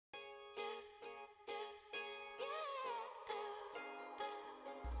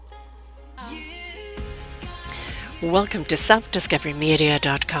Welcome to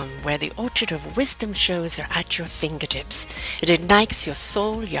selfdiscoverymedia.com, where the orchard of wisdom shows are at your fingertips. It ignites your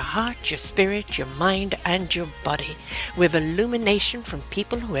soul, your heart, your spirit, your mind, and your body with illumination from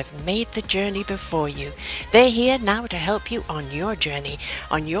people who have made the journey before you. They're here now to help you on your journey,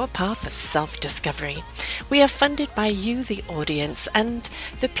 on your path of self-discovery. We are funded by you, the audience, and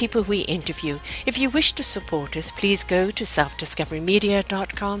the people we interview. If you wish to support us, please go to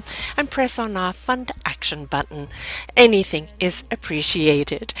selfdiscoverymedia.com and press on our Fund Action button. Anything is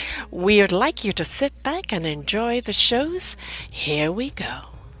appreciated. We would like you to sit back and enjoy the shows. Here we go.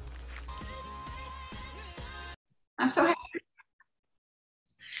 I'm so happy.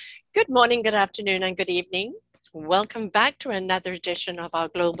 Good morning, good afternoon, and good evening. Welcome back to another edition of our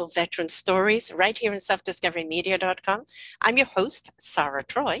Global Veteran Stories right here in selfdiscoverymedia.com. I'm your host, Sarah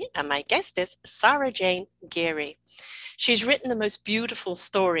Troy, and my guest is Sarajane Giere. She's written the most beautiful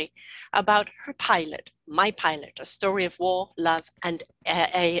story about her pilot, my pilot, a story of war, love, and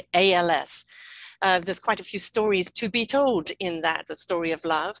ALS. There's quite a few stories to be told in that, the story of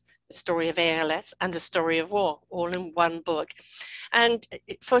love, the story of ALS, and the story of war, all in one book. And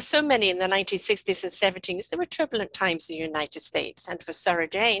for so many in the 1960s and 70s, there were turbulent times in the United States. And for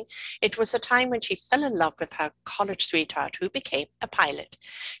Sarajane, it was a time when she fell in love with her college sweetheart, who became a pilot.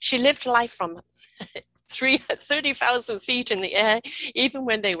 She lived life from 30,000 feet in the air, even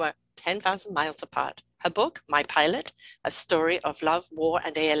when they were 10,000 miles apart. Her book, My Pilot, A Story of Love, War,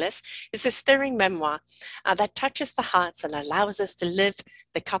 and ALS, is a stirring memoir that touches the hearts and allows us to live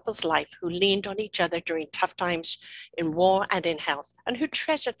the couple's life who leaned on each other during tough times in war and in health, and who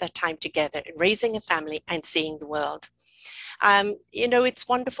treasured their time together in raising a family and seeing the world. You know, it's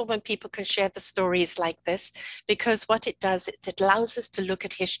wonderful when people can share the stories like this, because what it does is it allows us to look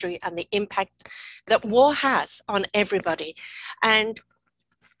at history and the impact that war has on everybody. And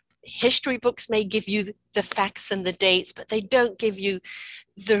history books may give you the facts and the dates, but they don't give you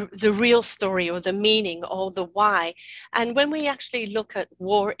the real story or the meaning or the why. And when we actually look at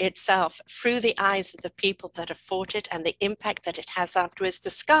war itself through the eyes of the people that have fought it and the impact that it has afterwards, the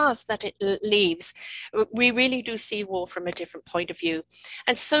scars that it leaves, we really do see war from a different point of view.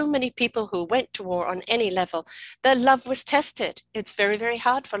 And so many people who went to war on any level, their love was tested. It's very, very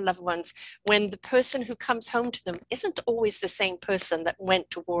hard for loved ones when the person who comes home to them isn't always the same person that went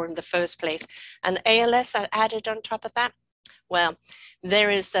to war in the first place. And ALS are added on top of that. Well, there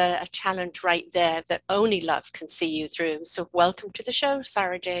is a challenge right there that only love can see you through. So welcome to the show,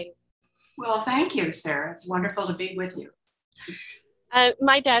 Sarajane. Well, thank you, Sarah. It's wonderful to be with you.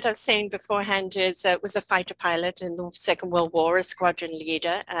 My dad, I was saying beforehand, was a fighter pilot in the Second World War, a squadron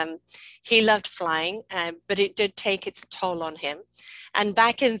leader. He loved flying, but it did take its toll on him. And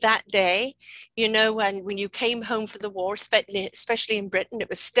back in that day, you know, when you came home from the war, especially in Britain, it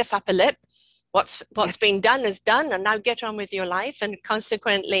was stiff upper lip. What's been done is done, and now get on with your life. And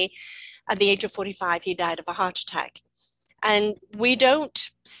consequently, at the age of 45, he died of a heart attack. And we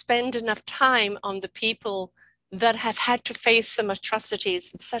don't spend enough time on the people that have had to face some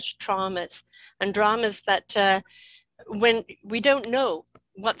atrocities and such traumas and dramas that when we don't know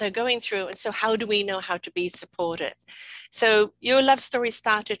what they're going through. And so how do we know how to be supportive? So your love story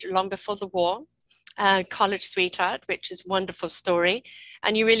started long before the war. College sweetheart, which is a wonderful story.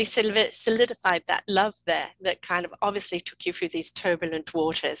 And you really solidified that love there that kind of obviously took you through these turbulent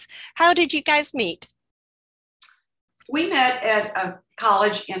waters. How did you guys meet? We met at a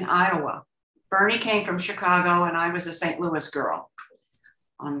college in Iowa. Bernie came from Chicago and I was a St. Louis girl.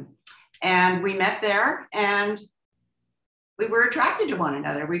 And we met there and we were attracted to one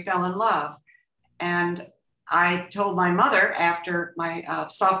another. We fell in love. And I told my mother after my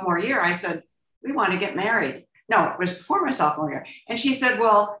sophomore year, I said, we want to get married. No, it was before my sophomore year. And she said,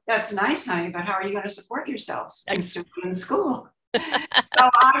 well, that's nice, honey, but how are you going to support yourselves in school? So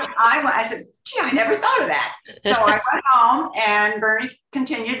I said, gee, I never thought of that. So I went home and Bernie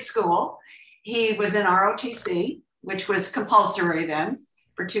continued school. He was in ROTC, which was compulsory then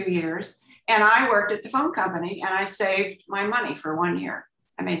for 2 years. And I worked at the phone company and I saved my money for 1 year.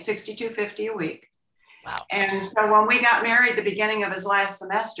 I made $62.50 a week. Wow. And so when we got married, the beginning of his last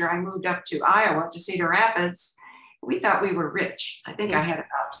semester, I moved up to Iowa to Cedar Rapids. We thought we were rich. I think I had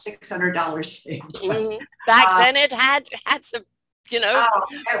about $600 saved. Back then it had some, you know,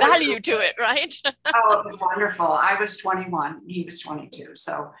 value to it, right? Oh, it was wonderful. I was 21, he was 22.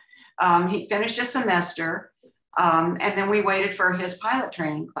 So he finished a semester and then we waited for his pilot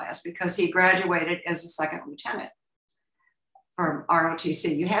training class because he graduated as a second lieutenant from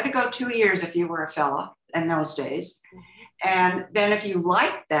ROTC. You had to go 2 years if you were a fella in those days. And then if you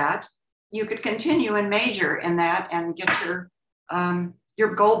liked that, you could continue and major in that and get your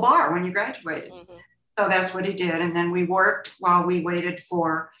your gold bar when you graduated. Mm-hmm. So that's what he did. And then we worked while we waited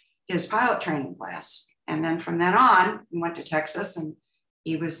for his pilot training class. And then from then on, we went to Texas, and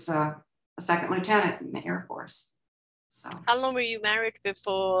he was a second lieutenant in the Air Force. So how long were you married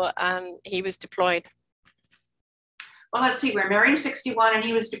before he was deployed? well, let's see, we're married in 61, and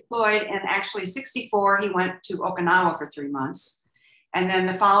he was deployed in actually 64. He went to Okinawa for 3 months. And then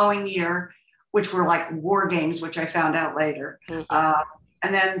the following year, which were like war games, which I found out later. Mm-hmm.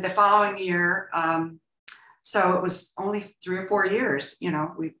 And then the following year, so it was only 3 or 4 years, you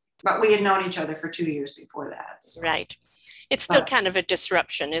know, but we had known each other for 2 years before that. So. Right. It's still kind of a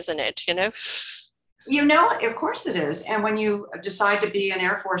disruption, isn't it? You know? You know, of course it is. And when you decide to be an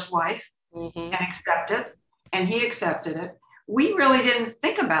Air Force wife mm-hmm. and accept it, and he accepted it, we really didn't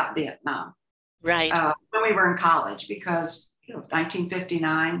think about Vietnam. Right. When we were in college, because, you know,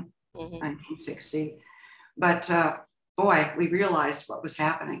 1959, mm-hmm. 1960. But boy, we realized what was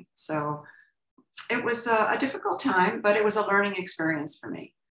happening. So it was a difficult time, but it was a learning experience for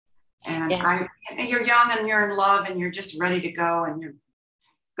me. And yeah. You're young and you're in love and you're just ready to go and you're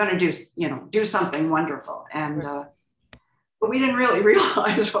going to do something wonderful. And but we didn't really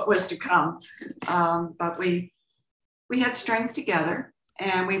realize what was to come. But we had strength together,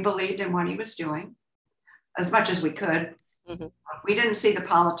 and we believed in what he was doing as much as we could. Mm-hmm. We didn't see the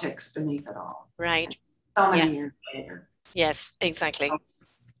politics beneath it all. Right. So many years later. Yes, exactly.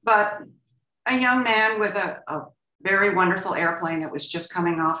 But a young man with a very wonderful airplane that was just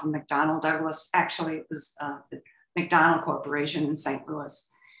coming off of McDonnell Douglas. Actually, it was the McDonnell Corporation in St. Louis.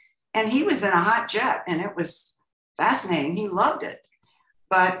 And he was in a hot jet, and it was fascinating. He loved it.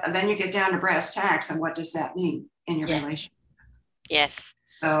 But then you get down to brass tacks, and what does that mean in your relationship? Yes.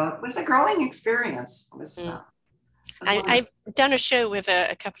 So it was a growing experience. It was, I've done a show with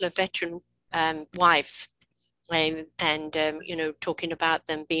a couple of veteran wives, and you know, talking about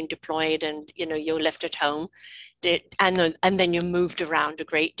them being deployed, and you know, you're left at home, and then you're moved around a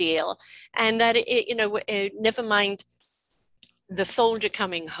great deal, and that you know, never mind the soldier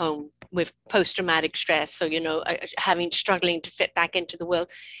coming home with post-traumatic stress, so you know, struggling to fit back into the world.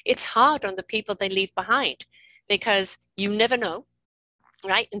 It's hard on the people they leave behind, because you never know,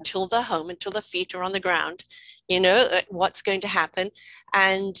 right, until they're home, until their feet are on the ground, you know, what's going to happen.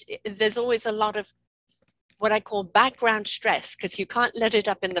 And there's always a lot of what I call background stress, because you can't let it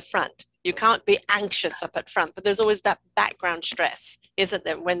up in the front. You can't be anxious up at front, but there's always that background stress, isn't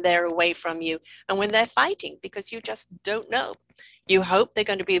there, when they're away from you and when they're fighting, because you just don't know. You hope they're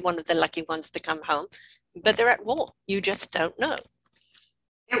going to be one of the lucky ones to come home, but they're at war. You just don't know.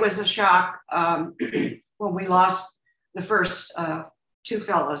 It was a shock when we lost the first 2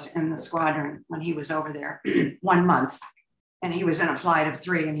 fellows in the squadron when he was over there 1 month, and he was in a flight of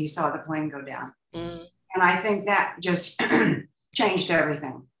 3 and he saw the plane go down. Mm. And I think that just changed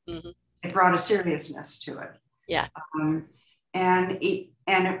everything. Mm-hmm. It brought a seriousness to it. Yeah. And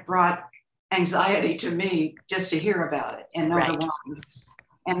it brought anxiety to me just to hear about it and know the ones.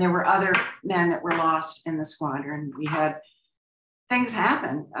 And there were other men that were lost in the squadron. We had things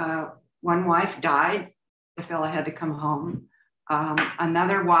happen. One wife died. The fella had to come home.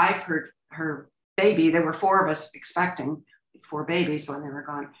 Another wife, her baby, there were 4 of us expecting 4 babies when they were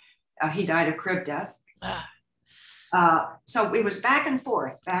gone. He died of crib death. So it was back and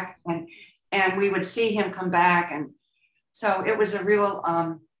forth, and we would see him come back. And so it was a real,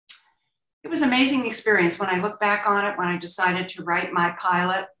 it was an amazing experience. When I look back on it, when I decided to write my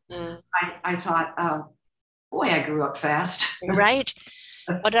pilot, I thought, boy, I grew up fast. Right.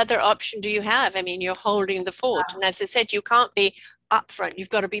 What other option do you have? I mean, you're holding the fort. And as I said, you can't be upfront. You've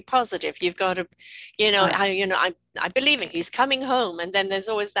got to be positive. You've got to, I believe in he's coming home. And then there's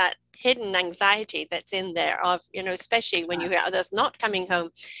always that hidden anxiety that's in there of, especially when you hear others not coming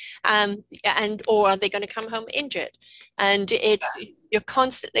home, or are they going to come home injured? And you're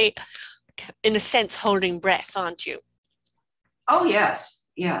constantly, in a sense, holding breath, aren't you? Oh, yes.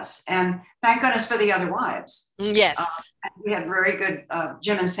 Yes. And thank goodness for the other wives. Yes. We had very good,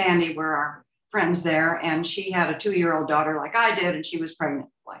 Jim and Sandy were our friends there. And she had a 2-year-old daughter like I did, and she was pregnant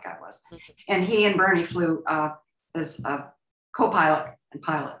like I was. Mm-hmm. And he and Bernie flew as a co-pilot and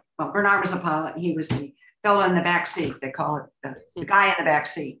pilot. Well, Bernard was a pilot, and he was the fellow in the back seat. They call it the guy in the back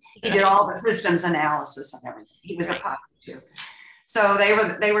seat. He did all the systems analysis and everything. He was a pilot too. So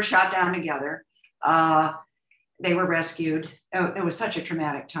they were shot down together. They were rescued. It was such a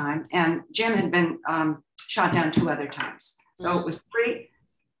traumatic time. And Jim had been shot down 2 other times. So it was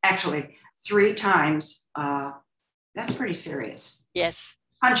 3 times. That's pretty serious. Yes.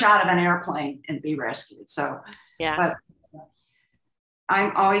 Punch out of an airplane and be rescued. So, yeah. But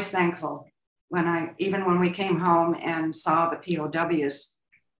I'm always thankful even when we came home and saw the POWs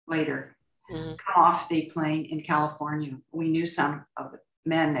later come off the plane in California, we knew some of the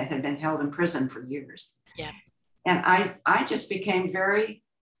men that had been held in prison for years. Yeah. And I just became very,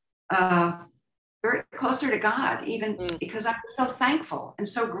 very closer to God, even because I was so thankful and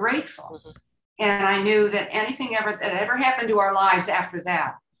so grateful. And I knew that anything that ever happened to our lives after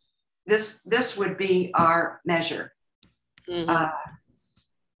that, this would be our measure.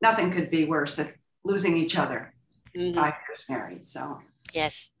 Nothing could be worse than losing each other 5 years married. So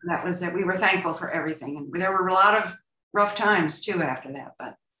yes, that was it. We were thankful for everything. And there were a lot of rough times too after that,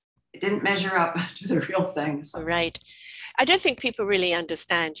 but it didn't measure up to the real thing. So. Right. I don't think people really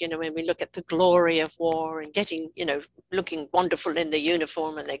understand, when we look at the glory of war and getting, looking wonderful in the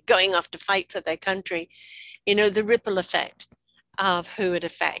uniform and they're going off to fight for their country, the ripple effect of who it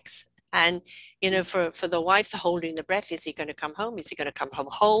affects. And, for the wife holding the breath, is he going to come home? Is he going to come home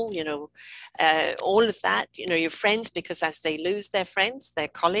whole? All of that, your friends, because as they lose their friends, their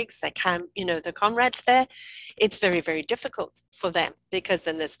colleagues, their the comrades there, it's very, very difficult for them, because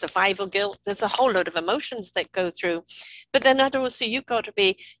then there's survival guilt. There's a whole load of emotions that go through. But then also you've got to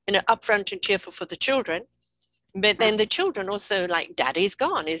be, upfront and cheerful for the children. But then the children also like, daddy's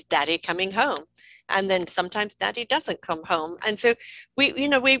gone. Is daddy coming home? And then sometimes daddy doesn't come home. And so we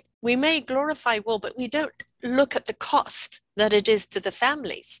may glorify war, but we don't look at the cost that it is to the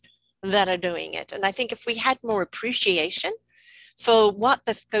families that are doing it. And I think if we had more appreciation for what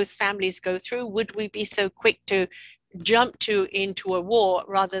those families go through, would we be so quick to jump into a war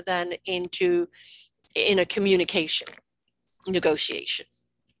rather than into a communication, negotiation?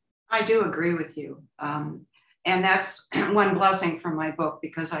 I do agree with you. And that's one blessing from my book,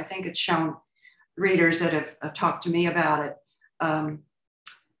 because I think it's shown readers that have talked to me about it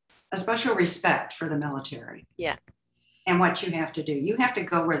a special respect for the military. Yeah. And what you have to do. You have to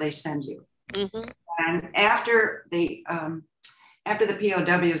go where they send you. And after the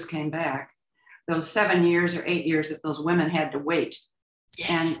POWs came back, those 7 years or 8 years that those women had to wait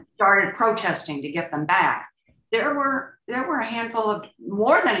and started protesting to get them back, there were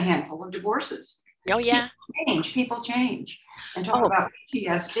more than a handful of divorces. Oh, yeah. People change and talk about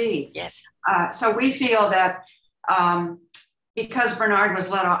PTSD. Yes. So we feel that because Bernard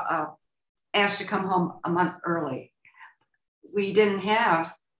was asked to come home a month early, we didn't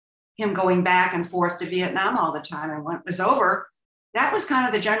have him going back and forth to Vietnam all the time. And when it was over, that was kind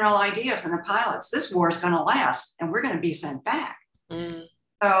of the general idea from the pilots. This war is going to last and we're going to be sent back.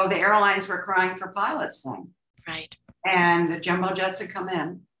 So the airlines were crying for pilots then. Right. And the jumbo jets had come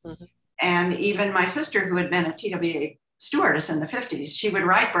in. And even my sister, who had been a TWA stewardess in the 50s, she would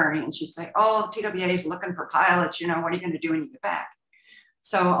write Bernie and she'd say, oh, TWA is looking for pilots. What are you going to do when you get back?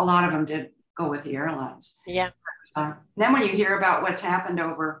 So a lot of them did go with the airlines. Yeah. Then when you hear about what's happened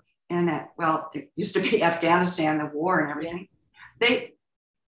over it used to be Afghanistan, the war and everything,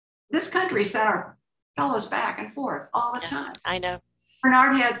 this country sent our fellows back and forth all the time. I know.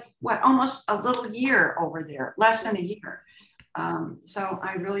 Bernard had almost a little year over there, less than a year. So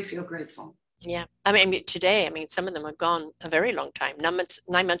I really feel grateful. Yeah. Today, some of them are gone a very long time,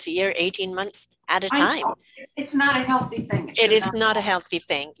 9 months a year, 18 months at a time. It's not a healthy thing. It is not a healthy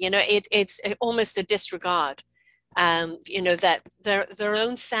thing. It's almost a disregard, that their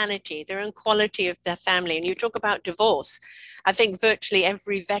own sanity, their own quality of their family. And you talk about divorce. I think virtually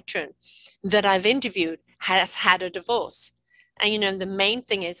every veteran that I've interviewed has had a divorce. And the main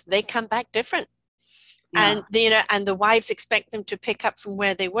thing is they come back different. Yeah. And the wives expect them to pick up from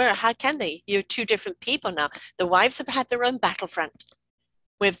where they were. How can they? You're two different people now. The wives have had their own battlefront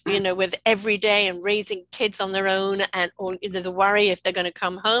with, with every day and raising kids on their own, and or the worry if they're going to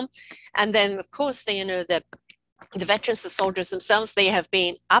come home. And then of course the veterans, the soldiers themselves, they have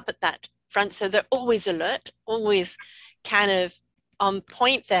been up at that front, so they're always alert, always kind of on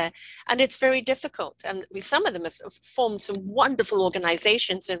point there. And it's very difficult. And some of them have formed some wonderful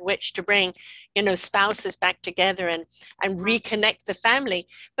organizations in which to bring, spouses back together and reconnect the family.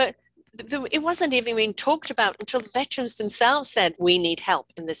 But it wasn't even being talked about until the veterans themselves said, we need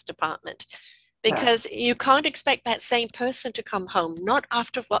help in this department. Because you can't expect that same person to come home, not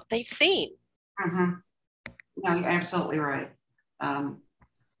after what they've seen. No, you're absolutely right.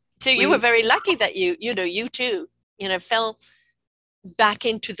 So you were very lucky that you too, fell back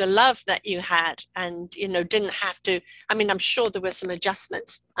into the love that you had, and didn't have to. I'm sure there were some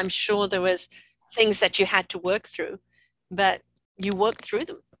adjustments. I'm sure there was things that you had to work through, but you worked through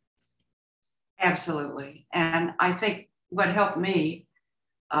them. Absolutely. And I think what helped me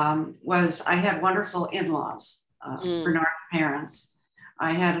was I had wonderful in-laws, Bernard's parents.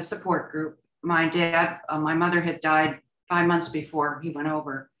 I had a support group. My dad, my mother had died 5 months before he went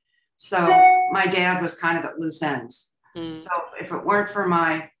over. So my dad was kind of at loose ends. So if it weren't for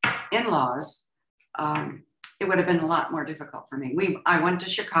my in-laws, it would have been a lot more difficult for me. I went to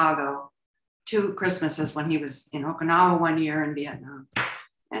Chicago 2 Christmases when he was in Okinawa 1 year in Vietnam.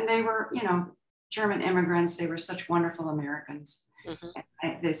 And they were, you know, German immigrants. They were such wonderful Americans.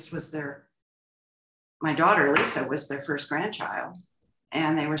 This was my daughter, Lisa, was their first grandchild.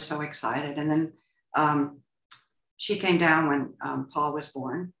 And they were so excited. And then she came down when Paul was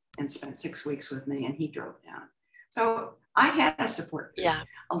born and spent 6 weeks with me, and he drove down. So I had a support group. Yeah.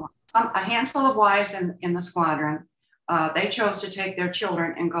 A handful of wives in the squadron, they chose to take their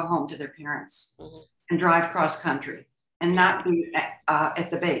children and go home to their parents and drive cross country and not be at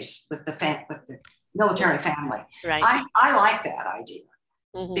the base with the military family. Right. I like that idea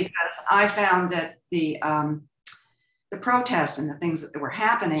because I found that the protests and the things that were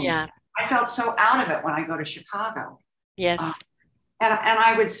happening, I felt so out of it when I go to Chicago. Yes. And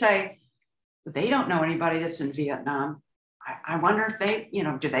I would say, they don't know anybody that's in Vietnam. I wonder if they, you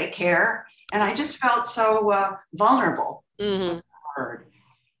know, do they care? And I just felt so vulnerable.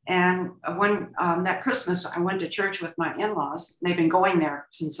 And when that Christmas, I went to church with my in-laws. They've been going there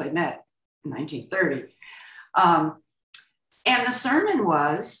since they met in 1930. And the sermon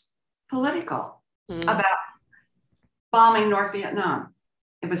was political about bombing North Vietnam.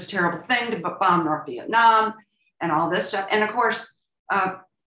 It was a terrible thing to bomb North Vietnam and all this stuff. And of course, I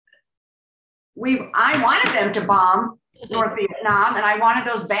wanted them to bomb North Vietnam, and I wanted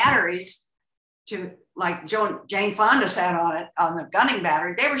those batteries to, like Jane Fonda sat on it, on the gunning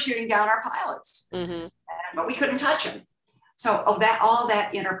battery. They were shooting down our pilots, but we couldn't touch them. So all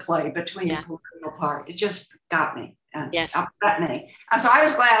that interplay between the political part, it just got me and upset me. And so I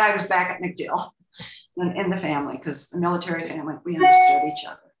was glad I was back at MacDill in the family, because the military family, we understood each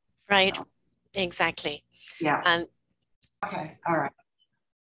other. Right. So, exactly. Yeah. And okay. All right.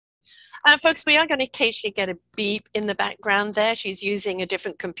 Folks, we are going to occasionally get a beep in the background there. She's using a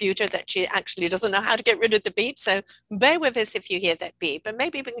different computer that she actually doesn't know how to get rid of the beep. So bear with us if you hear that beep. But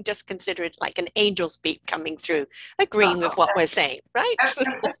maybe we can just consider it like an angel's beep coming through, agreeing with what we're saying, right? I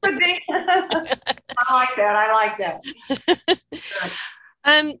like that. I like that.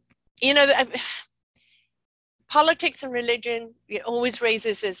 You know, politics and religion, it always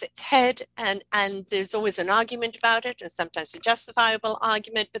raises its head, and there's always an argument about it, and sometimes a justifiable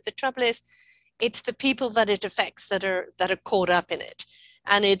argument. But the trouble is, it's the people that it affects that are caught up in it,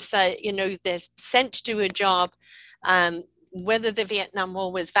 and it's you know, they're sent to do a job, whether the Vietnam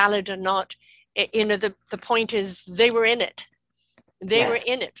War was valid or not. You know, the point is they were in it. They were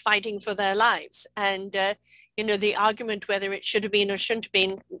in it, fighting for their lives, and you know, the argument whether it should have been or shouldn't have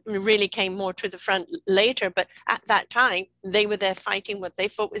been really came more to the front later. But at that time, they were there fighting what they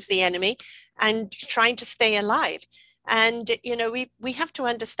thought was the enemy and trying to stay alive. And, you know, we have to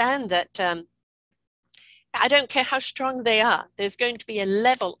understand that I don't care how strong they are, there's going to be a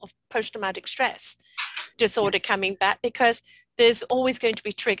level of post-traumatic stress disorder coming back, because there's always going to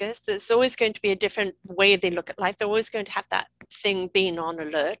be triggers. There's always going to be a different way they look at life. They're always going to have that thing being on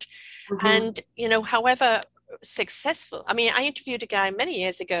alert. And, you know, however successful, I mean, I interviewed a guy many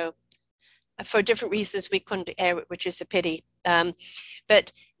years ago. For different reasons, we couldn't air it, which is a pity.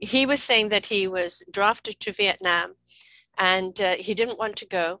 But he was saying that he was drafted to Vietnam, and he didn't want to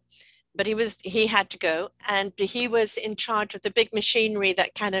go, but he had to go, and he was in charge of the big machinery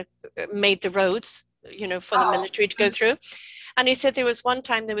that kind of made the roads, you know, for the military to go through. And he said there was one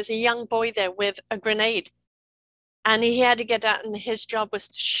time there was a young boy there with a grenade, and he had to get out, and his job was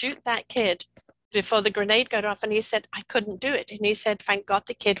to shoot that kid before the grenade got off. And he said, I couldn't do it. And he said, thank God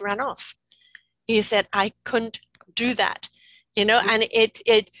the kid ran off. He said, I couldn't do that, you know. And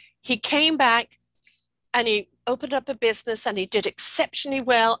he came back and he opened up a business, and he did exceptionally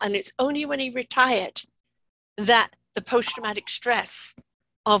well. And it's only when he retired that the post-traumatic stress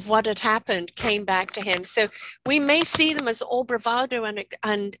of what had happened came back to him. So we may see them as all bravado and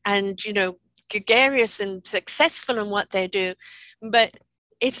you know, gregarious and successful in what they do, but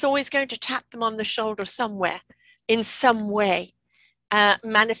it's always going to tap them on the shoulder somewhere, in some way.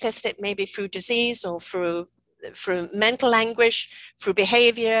 Manifest it maybe through disease or through mental anguish, through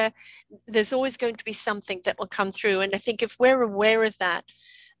behavior. There's always going to be something that will come through. And I think if we're aware of that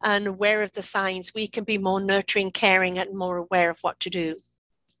and aware of the signs, we can be more nurturing, caring, and more aware of what to do.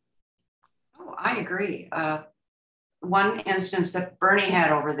 Oh, I agree. One instance that Bernie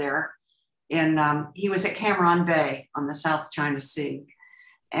had over there, he was at Cam Bay on the South China Sea.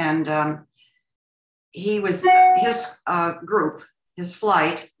 And his group, his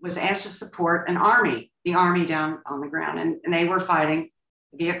flight, was asked to support the army down on the ground, and they were fighting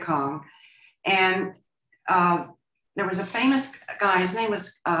Viet Cong. And there was a famous guy, his name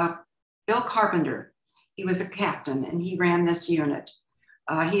was Bill Carpenter. He was a captain and he ran this unit.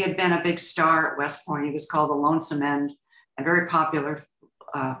 He had been a big star at West Point. He was called the Lonesome End, a very popular,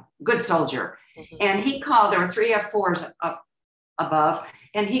 good soldier. Mm-hmm. And he called, there were 3 F4s up above,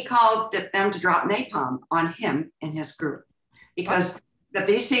 and he called them to drop napalm on him and his group because the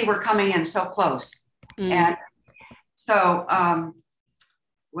VC were coming in so close. Mm. And so,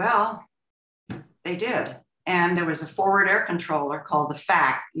 well, they did. And there was a forward air controller called the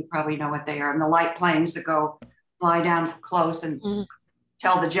FAC. You probably know what they are. And the light planes that go fly down close and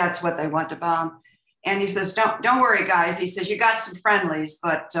tell the jets what they want to bomb. And he says, don't worry, guys. He says, you got some friendlies,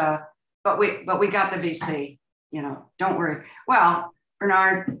 but we got the VC, you know, don't worry. Well,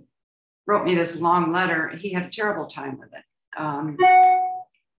 Bernard wrote me this long letter. He had a terrible time with it.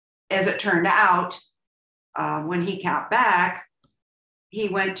 As it turned out, when he got back, he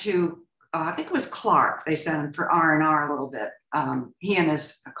went to, I think it was Clark. They sent him for R&R a little bit, he and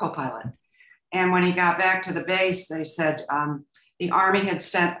his co-pilot. And when he got back to the base, they said the Army had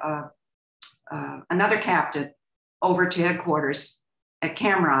sent another captain over to headquarters at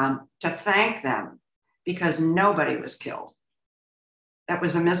Cameron to thank them because nobody was killed. That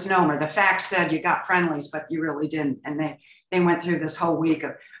was a misnomer. The fact said you got friendlies, but you really didn't. And they went through this whole week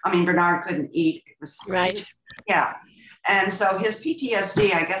of, I mean, Bernard couldn't eat. It was right. Yeah. And so his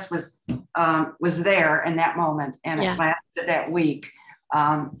PTSD, I guess, was there in that moment, and it lasted that week.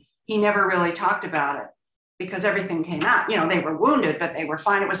 He never really talked about it because everything came out. You know, they were wounded, but they were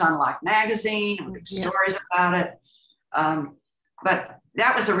fine. It was on Life magazine, and stories about it. But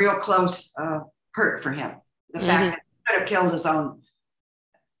that was a real close hurt for him. The fact that he could have killed his own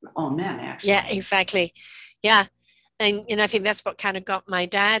men, actually. Yeah, exactly. Yeah. And, you know, I think that's what kind of got my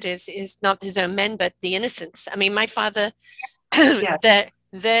dad is not his own men, but the innocents. I mean, my father, my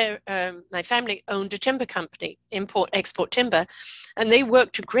family owned a timber company, export timber, and they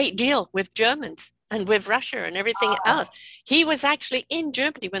worked a great deal with Germans and with Russia and everything else. He was actually in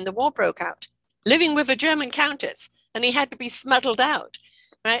Germany when the war broke out, living with a German countess, and he had to be smuggled out.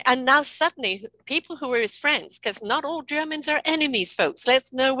 Right. And now suddenly people who were his friends, because not all Germans are enemies, folks.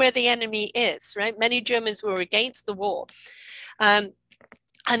 Let's know where the enemy is. Right. Many Germans were against the war and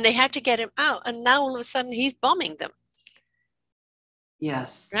they had to get him out. And now all of a sudden he's bombing them.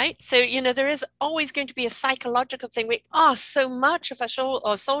 Yes. Right. So, you know, there is always going to be a psychological thing. So much of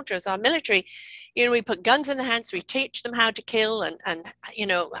our soldiers, our military, you know, we put guns in their hands. We teach them how to kill and, you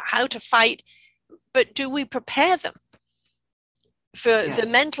know, how to fight. But do we prepare them for the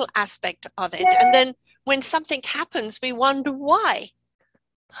mental aspect of it? And then when something happens, we wonder why.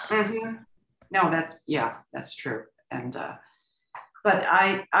 Mm-hmm. No, that's true. And but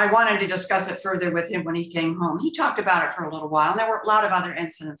I wanted to discuss it further with him when he came home. He talked about it for a little while, and there were a lot of other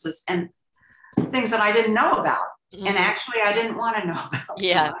incidences and things that I didn't know about. And actually I didn't want to know about.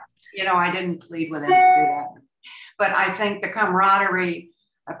 Yeah. So you know, I didn't plead with him to do that. But I think the camaraderie,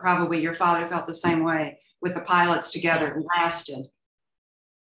 probably your father felt the same way, with the pilots together lasted,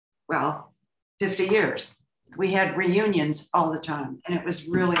 well, 50 years. We had reunions all the time, and it was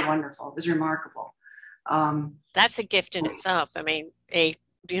really wonderful. It was remarkable. That's a gift in itself. I mean,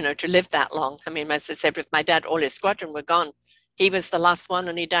 to live that long. I mean, as I said, with my dad, all his squadron were gone. He was the last one,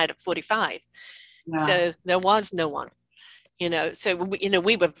 and he died at 45. Yeah. So there was no one, you know. So,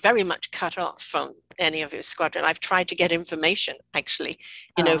 we were very much cut off from any of his squadron. I've tried to get information, actually,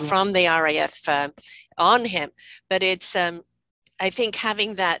 from the RAF on him. But it's, I think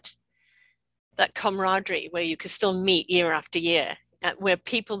having that camaraderie where you can still meet year after year, where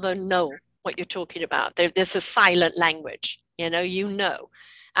people don't know what you're talking about. There's a silent language, and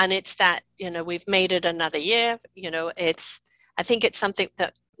it's that, we've made it another year, I think it's something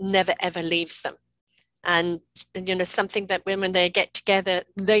that never ever leaves them. And something that when they get together,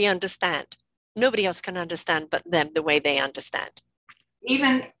 they understand. Nobody else can understand but them the way they understand.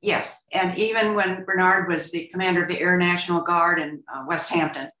 Yes. And even when Bernard was the commander of the Air National Guard in West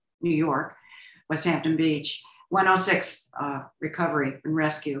Hampton, New York, West Hampton Beach, 106 recovery and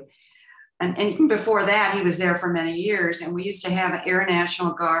rescue. And even before that, he was there for many years. And we used to have Air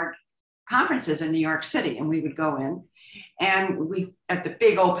National Guard conferences in New York City. And we would go in, and we at the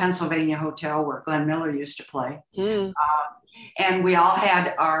big old Pennsylvania hotel where Glenn Miller used to play. And we all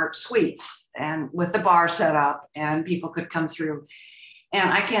had our suites and with the bar set up, and people could come through.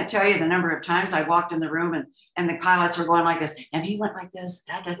 And I can't tell you the number of times I walked in the room and the pilots were going like this, and he went like this.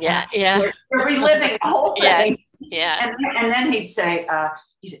 Da, da, da. Yeah. We're reliving the whole thing. Yes. Yeah. And then he'd say,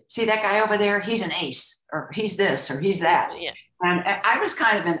 see that guy over there? He's an ace, or he's this, or he's that. Yeah. And I was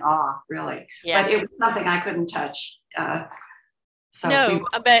kind of in awe, really. Yeah. But it was something I couldn't touch. And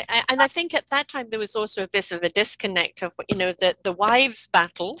I think at that time there was also a bit of a disconnect of, the wives'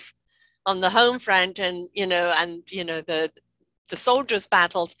 battles on the home front, and the soldiers'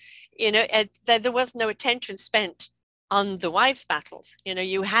 battles, there was no attention spent on the wives' battles.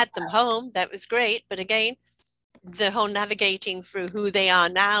 You had them home, that was great, but again, the whole navigating through who they are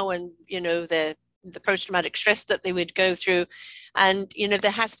now, and the post-traumatic stress that they would go through, and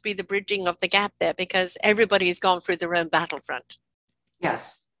there has to be the bridging of the gap there, because everybody's gone through their own battlefront.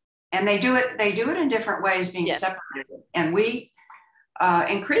 Yes, and they do it in different ways, being separated, and we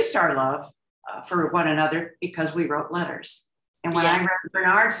increased our love for one another because we wrote letters. And when I read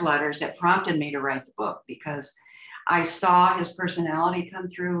Bernard's letters, it prompted me to write the book, because I saw his personality come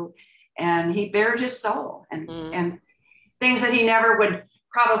through, and he bared his soul, and things that he never would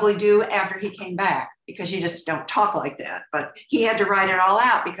probably do after he came back, because you just don't talk like that. But he had to write it all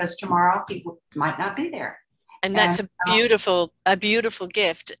out, because tomorrow people might not be there. And that's a beautiful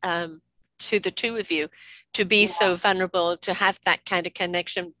gift to the two of you, to be so vulnerable, to have that kind of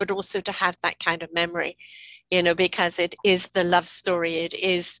connection, but also to have that kind of memory, because it is the love story, it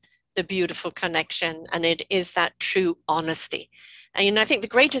is the beautiful connection, and it is that true honesty. And I think the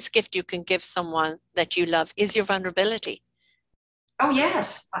greatest gift you can give someone that you love is your vulnerability. Oh,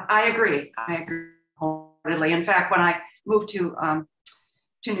 yes, I agree. I agree wholeheartedly. In fact, when I moved to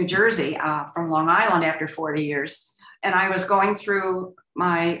New Jersey from Long Island after 40 years, and I was going through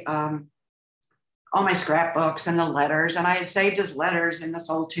my all my scrapbooks and the letters, and I had saved his letters in this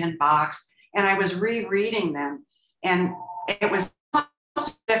old tin box, and I was rereading them, and it was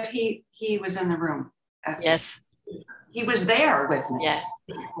almost as if he was in the room. Yes. He was there with me,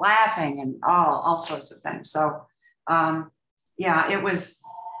 laughing and all sorts of things. So, it was,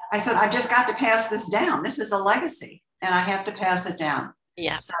 I said, I've just got to pass this down. This is a legacy, and I have to pass it down.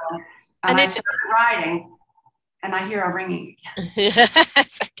 Yeah. So, and I started writing, and I hear a ringing again.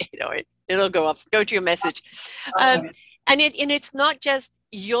 It's okay, it'll go off. Go to your message. Okay. And it's not just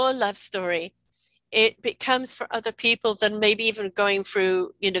your love story. It becomes for other people that maybe even going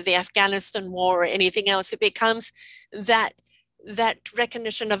through, the Afghanistan war or anything else. It becomes that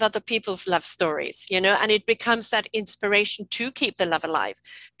recognition of other people's love stories, and it becomes that inspiration to keep the love alive.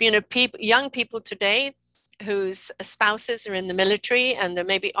 Young people today whose spouses are in the military, and they're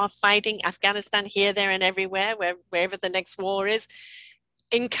maybe off fighting Afghanistan here, there, and everywhere, wherever the next war is,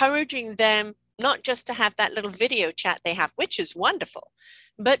 encouraging them not just to have that little video chat they have, which is wonderful,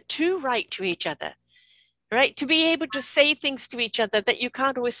 but to write to each other, right? To be able to say things to each other that you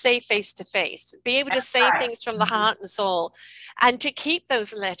can't always say face to face, be able to say things from the heart and soul, and to keep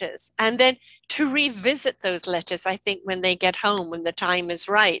those letters, and then to revisit those letters, I think, when they get home, when the time is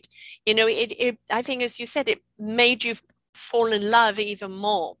right. I think, as you said, it made you fall in love even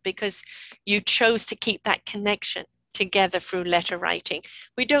more, because you chose to keep that connection together through letter writing.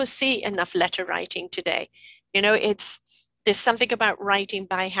 We don't see enough letter writing today. There's something about writing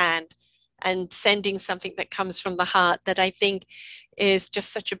by hand and sending something that comes from the heart that I think is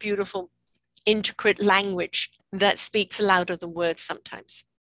just such a beautiful, intricate language that speaks louder than words sometimes.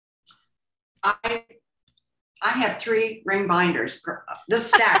 I have 3 ring binders, this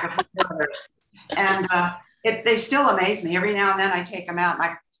stack of letters, and they still amaze me. Every now and then I take them out,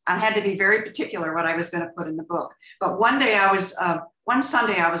 and I had to be very particular what I was going to put in the book. But one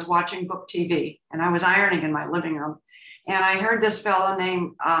Sunday I was watching book TV, and I was ironing in my living room, and I heard this fellow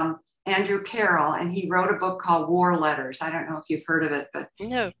named Andrew Carroll, and he wrote a book called War Letters. I don't know if you've heard of it, but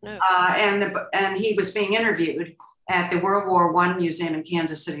no. And he was being interviewed at the World War I Museum in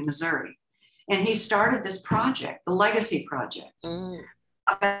Kansas City, Missouri, and he started this project, the Legacy Project,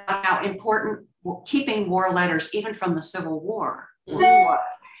 about how important keeping war letters, even from the Civil War, was.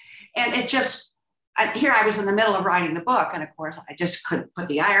 And it just, here I was in the middle of writing the book, and of course I just couldn't put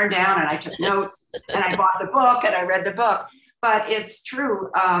the iron down, and I took notes, and I bought the book, and I read the book. But it's true.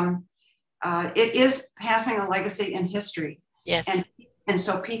 It is passing a legacy in history. Yes. And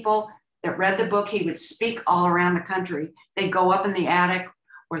so people that read the book, he would speak all around the country. They'd go up in the attic,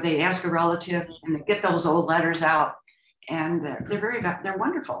 or they'd ask a relative, and they'd get those old letters out. And they're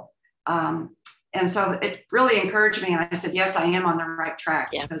wonderful. And so it really encouraged me. And I said, yes, I am on the right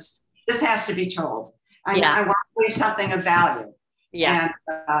track, because this has to be told. I want to leave something of value. Yeah.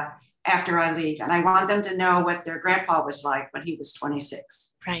 And after I leave, and I want them to know what their grandpa was like when he was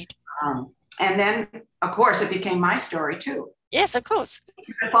 26. Right. And then, of course, it became my story too. Yes, of course.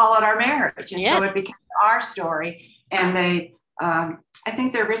 It followed our marriage, and so it became our story. And they, I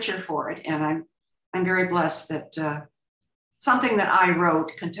think they're richer for it. And I'm very blessed that something that I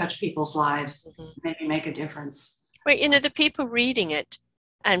wrote can touch people's lives, maybe make a difference. Well, the people reading it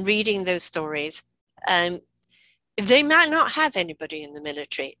and reading those stories, they might not have anybody in the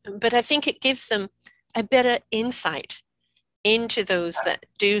military, but I think it gives them a better insight into those that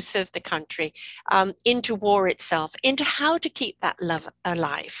do serve the country, into war itself, into how to keep that love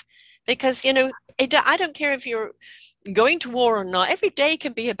alive. Because, you know, I don't care if you're going to war or not, every day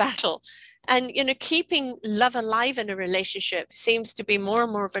can be a battle. And, you know, keeping love alive in a relationship seems to be more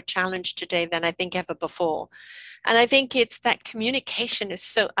and more of a challenge today than I think ever before. And I think it's that communication is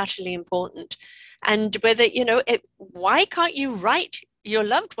so utterly important. And whether, you know, why can't you write your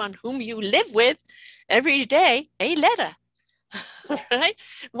loved one whom you live with every day a letter? Right?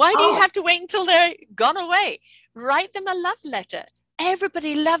 Why do you have to wait until they're gone away? Write them a love letter.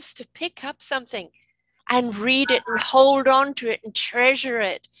 Everybody loves to pick up something and read it and hold on to it and treasure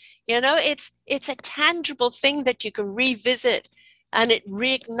it. You know, it's a tangible thing that you can revisit, and it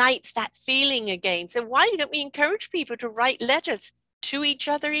reignites that feeling again. So why don't we encourage people to write letters to each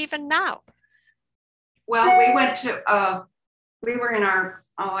other even now? Well, we were in our,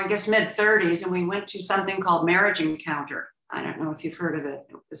 I guess, mid-30s, and we went to something called Marriage Encounter. I don't know if you've heard of it.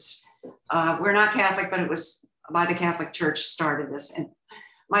 It was, we're not Catholic, but it was by the Catholic Church started this, and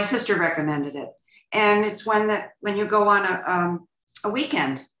my sister recommended it. And it's when you go on a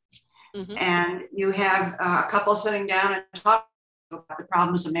weekend, and you have a couple sitting down and talk about the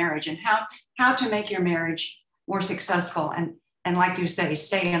problems of marriage and how to make your marriage more successful, and like you say,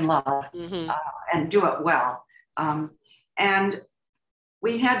 stay in love, and do it well. And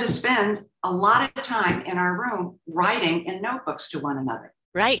we had to spend a lot of time in our room writing in notebooks to one another.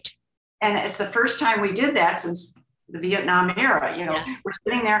 Right. And it's the first time we did that since the Vietnam era. You know, we're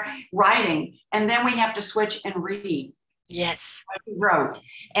sitting there writing, and then we have to switch and read. Yes. What we wrote.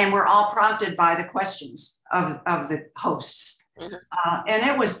 And we're all prompted by the questions of the hosts. And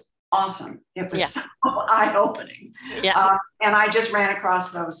it was awesome. It was so eye-opening. And I just ran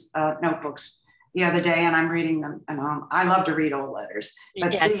across those notebooks the other day, and I'm reading them. And I love to read old letters,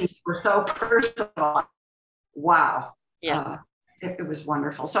 but these were so personal. Wow. Yeah. It was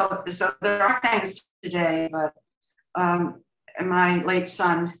wonderful. So there are things today, but my late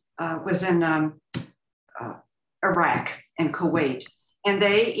son was in Iraq and Kuwait, and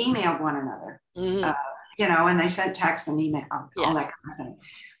they emailed one another, you know, and they sent texts and email, all that kind of thing.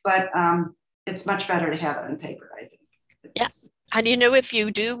 But it's much better to have it on paper, I think. And, you know, if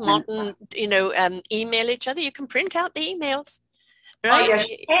you do modern, you know, email each other, you can print out the emails. Right? Oh, yes,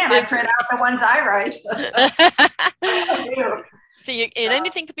 you can. I print out the ones I write. So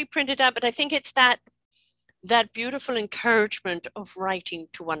anything can be printed out, but I think it's that beautiful encouragement of writing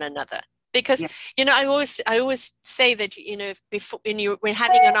to one another. Because, you know, I always say that, you know, when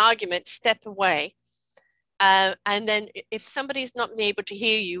having an argument, step away. And then if somebody's not able to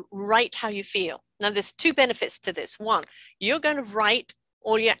hear you, write how you feel. Now, there's two benefits to this. One, you're going to write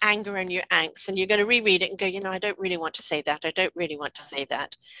all your anger and your angst, and you're going to reread it and go, you know, I don't really want to say that. I don't really want to say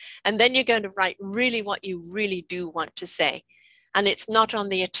that. And then you're going to write really what you really do want to say. And it's not on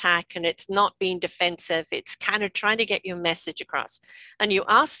the attack, and it's not being defensive. It's kind of trying to get your message across. And you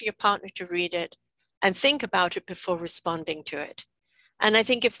ask your partner to read it and think about it before responding to it. And I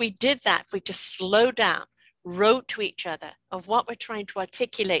think if we did that, if we just slow down, wrote to each other of what we're trying to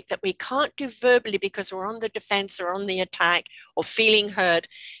articulate that we can't do verbally because we're on the defense or on the attack or feeling hurt,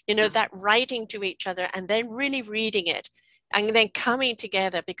 you know, that writing to each other and then really reading it and then coming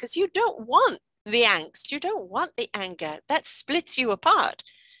together, because you don't want the angst, you don't want the anger, that splits you apart.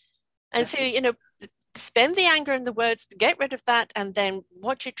 And so, you know, spend the anger and the words, get rid of that, and then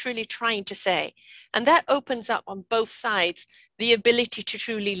what you're truly trying to say. And that opens up on both sides the ability to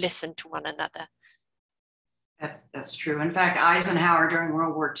truly listen to one another. That's true. In fact, Eisenhower during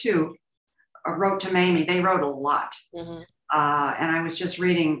World War II wrote to Mamie. They wrote a lot. And I was just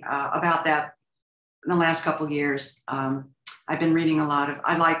reading about that in the last couple of years. I've been reading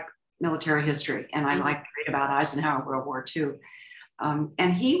I like military history, and I like to read about Eisenhower, World War II.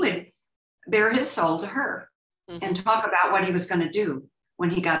 And he would bare his soul to her and talk about what he was going to do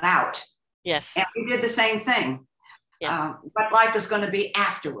when he got out. Yes. And we did the same thing. What life was going to be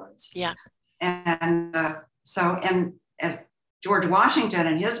afterwards. And so George Washington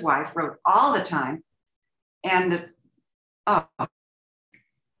and his wife wrote all the time. And the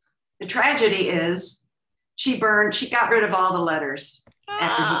tragedy is she got rid of all the letters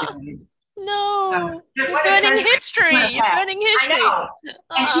after he died. No, so, you're burning history. You're burning history. I know.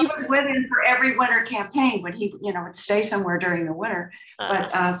 And she was with him for every winter campaign when he, you know, would stay somewhere during the winter.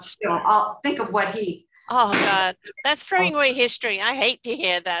 But still, I'll think of what he. Oh God, that's throwing away history. I hate to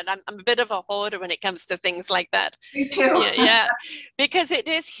hear that. I'm a bit of a hoarder when it comes to things like that. Me too. Yeah, because it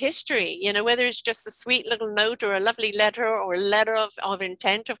is history. You know, whether it's just a sweet little note or a lovely letter or a letter of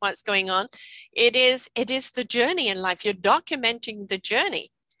intent of what's going on, it is the journey in life. You're documenting the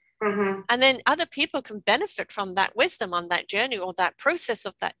journey. Mm-hmm. And then other people can benefit from that wisdom on that journey, or that process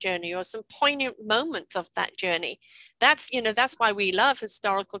of that journey, or some poignant moments of that journey. That's, that's why we love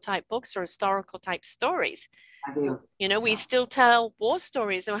historical type books or historical type stories. I do. We still tell war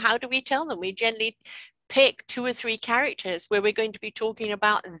stories. And how do we tell them? We generally pick 2 or 3 characters where we're going to be talking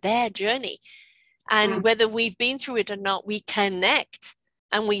about their journey. And whether we've been through it or not, we connect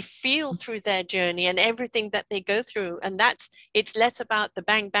and we feel through their journey and everything that they go through. And it's less about the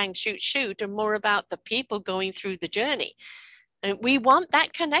bang, bang, shoot, shoot, and more about the people going through the journey. And we want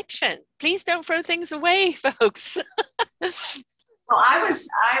that connection. Please don't throw things away, folks. Well, I was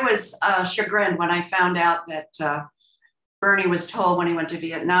chagrined when I found out that Bernie was told when he went to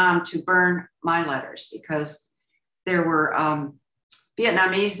Vietnam to burn my letters, because there were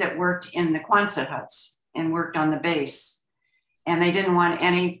Vietnamese that worked in the Quonset huts and worked on the base. And they didn't want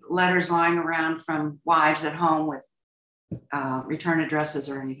any letters lying around from wives at home with return addresses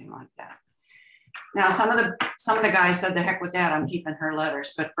or anything like that. Now, some of the guys said, "The heck with that, I'm keeping her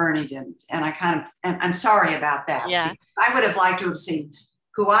letters," but Bernie didn't. And I'm sorry about that. Yeah. I would have liked to have seen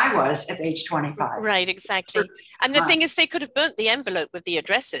who I was at age 25. Right, exactly. And the thing is, they could have burnt the envelope with the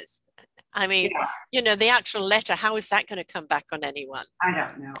addresses. I mean, the actual letter, how is that going to come back on anyone? I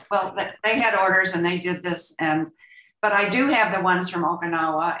don't know. Well, they had orders and they did this. But I do have the ones from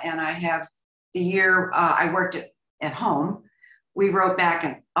Okinawa, and I have the year I worked at home. We wrote back,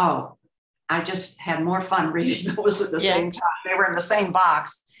 and I just had more fun reading those at the same time. They were in the same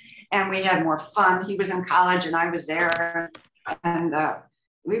box, and we had more fun. He was in college and I was there, and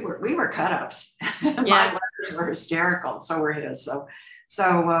we were cut-ups. My letters were hysterical, so were his. So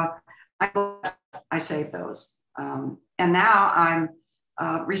I saved those. And now I'm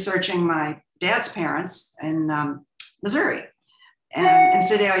researching my dad's parents in Missouri, and in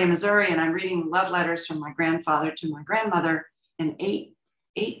Sedalia, Missouri, and I'm reading love letters from my grandfather to my grandmother in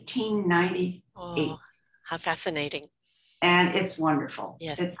 1898. Oh, how fascinating. And it's wonderful.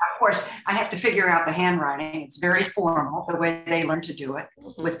 Yes. Of course, I have to figure out the handwriting. It's very formal, the way they learn to do it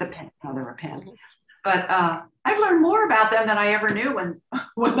with the pen, a pen. But I've learned more about them than I ever knew when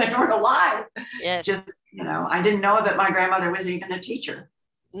they were alive. Yes. Just, I didn't know that my grandmother was even a teacher.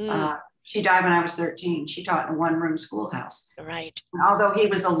 She died when I was 13. She taught in a one-room schoolhouse. Right. And although he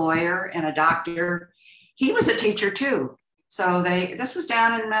was a lawyer and a doctor, he was a teacher too. So this was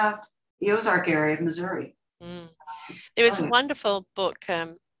down in the Ozark area of Missouri. There was a wonderful book,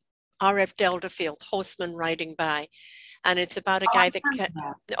 R.F. Delderfield, Horseman Riding By. And it's about a guy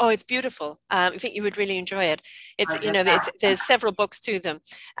it's beautiful. I think you would really enjoy it. It's, there's several books to them.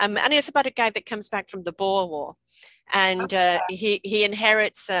 And it's about a guy that comes back from the Boer War. And he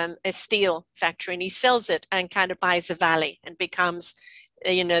inherits a steel factory, and he sells it and kind of buys a valley and becomes,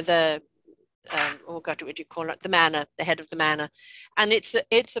 the what would you call it? The manor, the head of the manor. And it's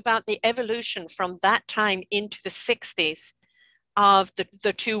about the evolution from that time into the 60s of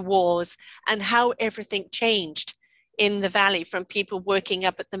the 2 wars, and how everything changed in the valley, from people working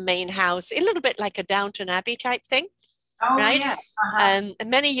up at the main house, a little bit like a Downton Abbey type thing. Oh, right? Yeah. And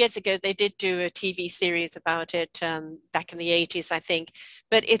many years ago, they did do a TV series about it back in the 80s, I think.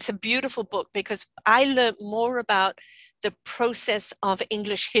 But it's a beautiful book, because I learned more about the process of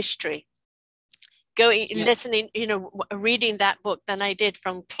English history listening, reading that book than I did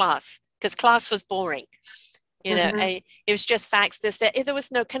from class, because class was boring. It was just facts. There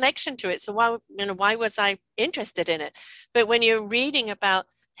was no connection to it. So why was I interested in it? But when you're reading about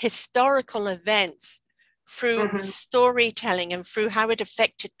historical events through storytelling and through how it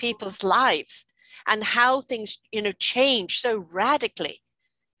affected people's lives, and how things, changed so radically,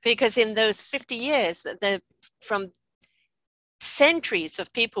 because in those 50 years, from centuries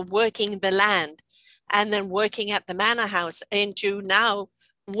of people working the land and then working at the manor house into now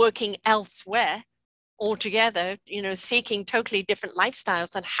working elsewhere altogether, seeking totally different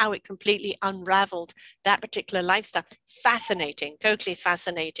lifestyles, and how it completely unraveled that particular lifestyle. Fascinating, totally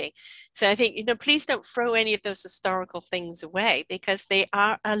fascinating. So I think, please don't throw any of those historical things away, because they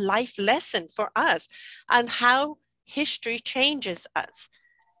are a life lesson for us and how history changes us.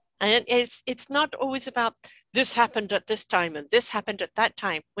 And it's not always about this happened at this time and this happened at that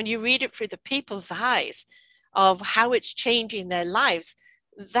time. When you read it through the people's eyes of how it's changing their lives,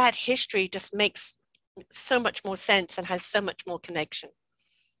 that history just makes so much more sense and has so much more connection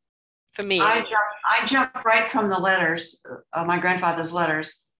for me. I jumped right from the letters, my grandfather's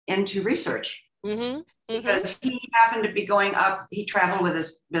letters, into research. Because he happened to be going up, he traveled with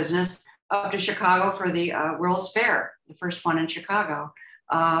his business up to Chicago for the World's Fair, the first one in Chicago.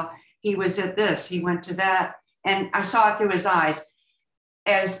 He was at this, he went to that, and I saw it through his eyes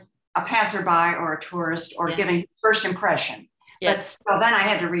as a passerby or a tourist, or giving first impression. But so then I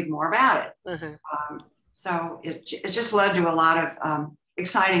had to read more about it. Mm-hmm. So it just led to a lot of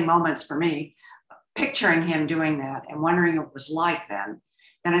exciting moments for me, picturing him doing that and wondering what it was like then.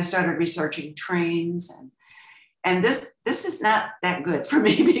 Then I started researching trains, and this is not that good for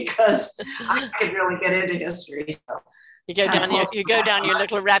me because I could really get into history. So you go down your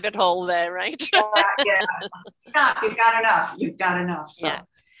little rabbit hole there, right? Yeah. Stop. You've got enough. You've got enough. So,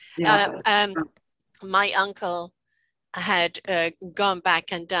 my uncle had gone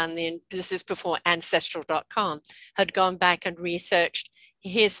back and done this is before ancestral.com, had gone back and researched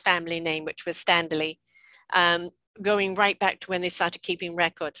his family name, which was Standley, going right back to when they started keeping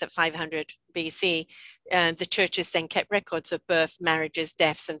records at 500 BC. The churches then kept records of birth, marriages,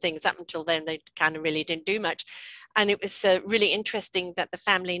 deaths, and things. Up until then, they kind of really didn't do much. And it was really interesting that the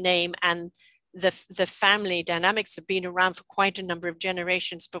family name and the family dynamics have been around for quite a number of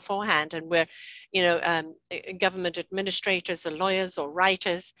generations beforehand, and we're, government administrators or lawyers or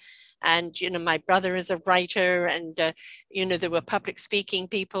writers, and my brother is a writer, and there were public speaking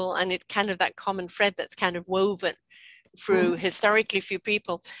people, and it's kind of that common thread that's kind of woven through historically few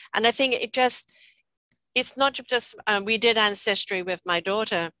people. And I think it's not just we did ancestry with my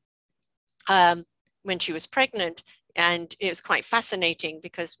daughter when she was pregnant. And it was quite fascinating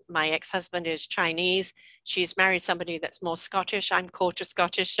because my ex-husband is Chinese. She's married somebody that's more Scottish. I'm quarter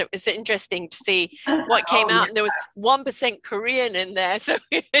Scottish. So it was interesting to see what came out. And there was 1% Korean in there. So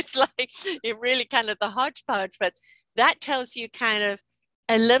it's like, it really kind of the hodgepodge. But that tells you kind of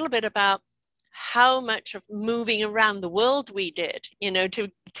a little bit about how much of moving around the world we did, to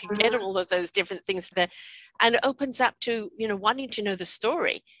get all of those different things there. And it opens up to, wanting to know the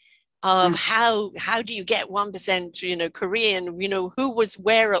story of how do you get 1% Korean, who was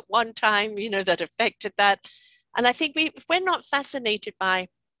where at one time, that affected that. And I think if we're not fascinated by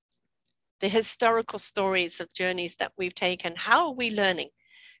the historical stories of journeys that we've taken, how are we learning?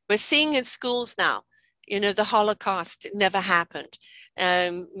 We're seeing in schools now, the Holocaust never happened.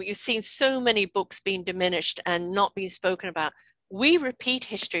 You've seen so many books being diminished and not being spoken about. We repeat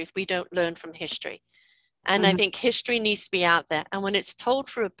history if we don't learn from history. And I think history needs to be out there. And when it's told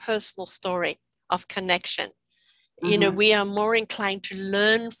through a personal story of connection, we are more inclined to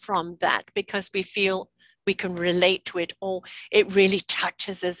learn from that because we feel we can relate to it, or it really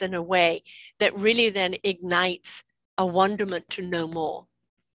touches us in a way that really then ignites a wonderment to know more.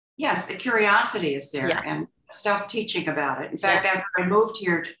 Yes, the curiosity is there and self-teaching about it. In fact, after I moved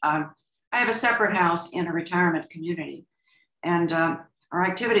here, I have a separate house in a retirement community. And our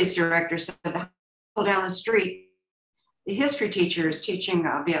activities director said, down the street, the history teacher is teaching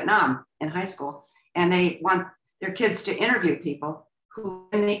Vietnam in high school, and they want their kids to interview people who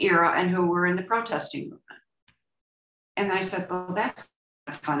were in the era and who were in the protesting movement. And I said, well, that's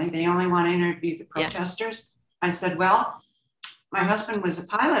funny. They only want to interview the protesters. I said, well, my husband was a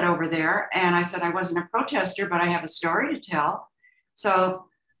pilot over there, and I said I wasn't a protester, but I have a story to tell. So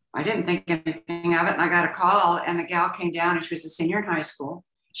I didn't think anything of it, and I got a call, and the gal came down, and she was a senior in high school.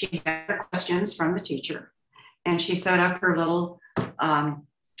 She had questions from the teacher, and she set up her little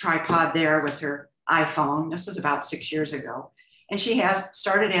tripod there with her iPhone. This was about 6 years ago. And she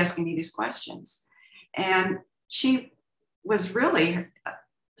started asking me these questions. And she was really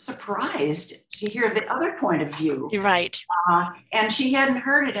surprised to hear the other point of view. You're right. And she hadn't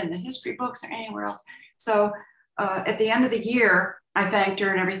heard it in the history books or anywhere else. So at the end of the year, I thanked her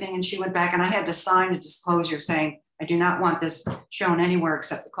and everything, and she went back, and I had to sign a disclosure saying, I do not want this shown anywhere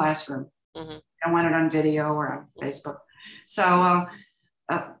except the classroom. I want it on video or on Facebook. So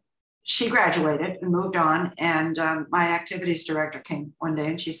she graduated and moved on. And my activities director came one day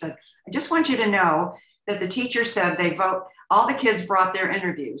and she said, I just want you to know that the teacher said all the kids brought their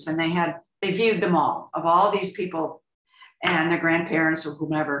interviews, and they viewed them all these people and their grandparents or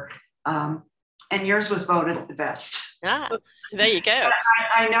whomever. And yours was voted the best. Ah, there you go.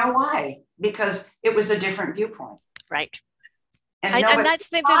 I know why, because it was a different viewpoint. Right. And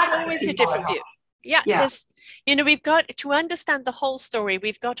there's always a different view. Yeah. We've got to understand the whole story.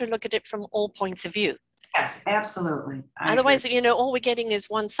 We've got to look at it from all points of view. Yes, absolutely. Otherwise, all we're getting is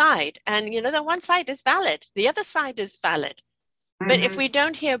one side. And, that one side is valid. The other side is valid. But if we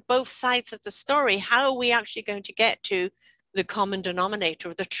don't hear both sides of the story, how are we actually going to get to the common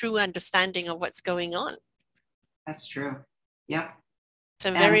denominator, the true understanding of what's going on? That's true. Yep.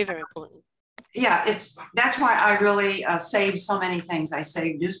 So very, very important. Yeah, that's why I really saved so many things. I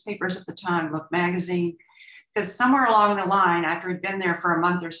saved newspapers at the time, Look magazine, because somewhere along the line, after I'd been there for a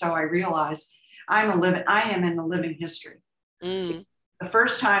month or so, I realized I am in the living history. The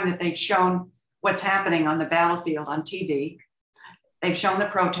first time that they'd shown what's happening on the battlefield on TV, they've shown the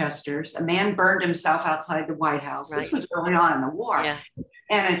protesters. A man burned himself outside the White House. This was early on in the war. Yeah.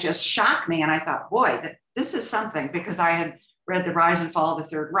 And it just shocked me. And I thought, boy, this is something, because I had read The Rise and Fall of the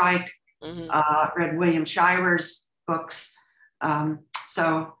Third Reich, read William Shirer's books.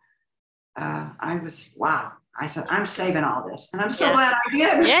 So I was, wow. I said, I'm saving all this. And I'm so glad I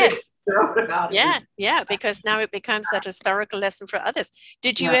did. Yes. About it. Yeah, because now it becomes that historical lesson for others.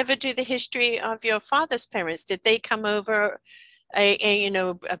 Did you ever do the history of your father's parents? Did they come over,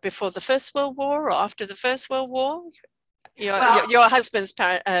 before the First World War or after the First World War? Your husband's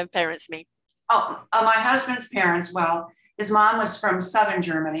parents, me. Oh, my husband's parents, well, his mom was from southern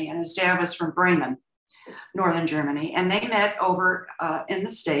Germany and his dad was from Bremen, northern Germany. And they met over in the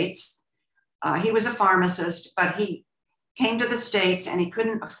States. He was a pharmacist, but he came to the States and he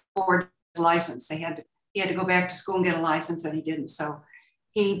couldn't afford his license. He had to go back to school and get a license, and he didn't. So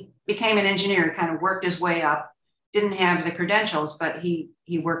he became an engineer, kind of worked his way up, didn't have the credentials, but he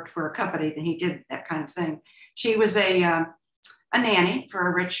worked for a company and he did that kind of thing. She was a nanny for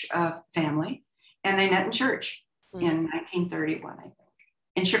a rich family, and they met in church in 1931, I think,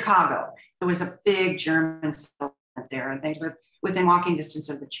 in Chicago. There was a big German settlement there, and they lived within walking distance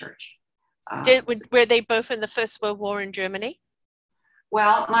of the church. Were they both in the First World War in Germany?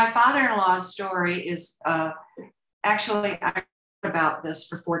 Well, my father-in-law's story is actually, I wrote about this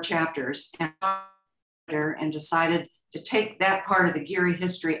for 4 chapters and decided to take that part of the Giere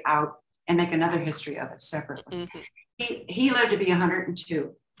history out and make another history of it separately. He lived to be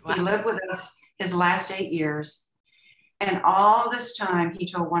 102. Wow. He lived with us his last 8 years. And all this time, he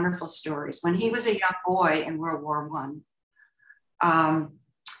told wonderful stories. When he was a young boy in World War I,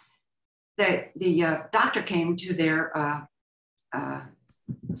 the doctor came to their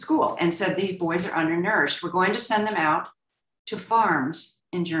school and said, these boys are undernourished. We're going to send them out to farms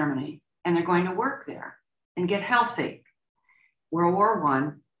in Germany, and they're going to work there and get healthy. World War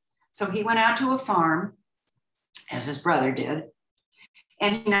I. So he went out to a farm, as his brother did,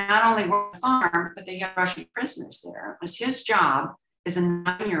 and he not only worked the farm, but they had Russian prisoners there. It was his job as a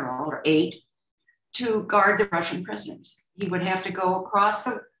 9-year-old or 8 to guard the Russian prisoners. He would have to go across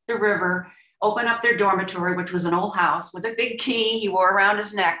the river, open up their dormitory, which was an old house with a big key he wore around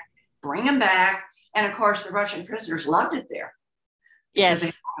his neck, bring them back. And of course, the Russian prisoners loved it there. Yes. They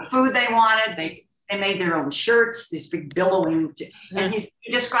had the food they wanted. They made their own shirts, these big billowing, and he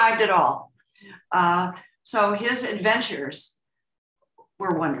described it all. So his adventures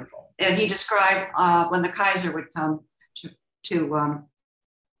were wonderful. And he described when the Kaiser would come to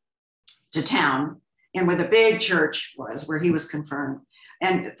town, and where the big church was, where he was confirmed.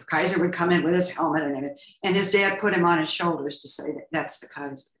 And the Kaiser would come in with his helmet and everything. And his dad put him on his shoulders to say that that's the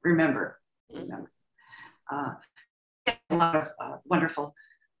Kaiser. Remember. A lot of wonderful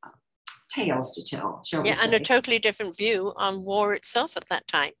tales to tell, shall we say. And a totally different view on war itself at that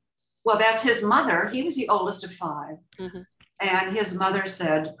time. Well, that's his mother. He was the oldest of 5. And his mother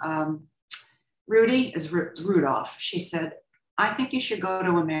said, Rudy is Rudolph. She said, I think you should go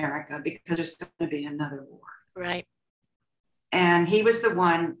to America because there's going to be another war. Right. And he was the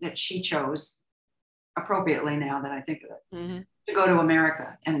one that she chose, appropriately now that I think of it, to go to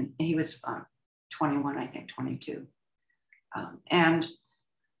America. And he was 21, I think, 22. And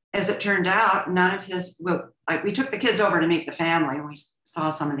as it turned out, none of his, we took the kids over to meet the family, and we saw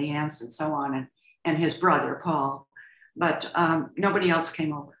some of the aunts and so on, and his brother, Paul, but nobody else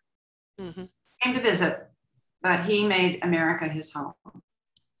came over. Came to visit, but he made America his home.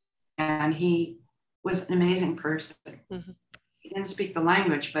 And he was an amazing person. He didn't speak the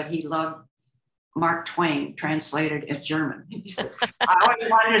language, but he loved Mark Twain, translated in German. He said, I always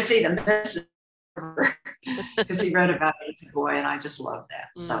wanted to see the message, because he read about it as a boy, and I just loved that.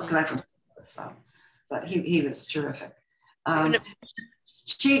 So, but he was terrific.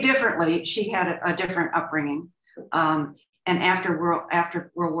 She had a different upbringing, and after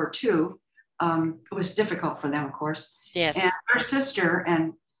World War II, it was difficult for them, of course. Yes. And her sister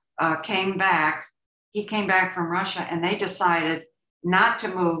came back. He came back from Russia, and they decided not to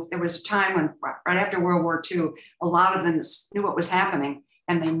move. There was a time when, right after World War II, a lot of them knew what was happening,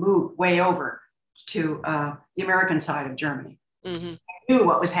 and they moved way over to the American side of Germany. They knew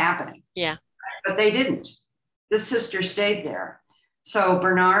what was happening. Yeah. But they didn't. The sister stayed there. So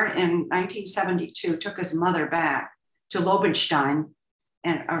Bernard in 1972 took his mother back to Lobenstein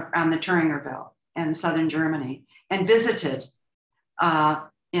and on the Thüringer Welt in southern Germany, and visited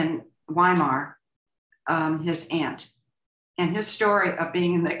in Weimar his aunt. And his story of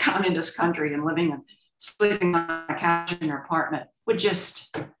being in the communist country and sleeping on a couch in her apartment would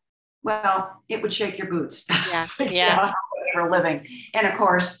just, well, it would shake your boots. Yeah. How they were living. And of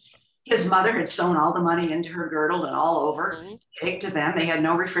course, his mother had sewn all the money into her girdle and all over, take to them. They had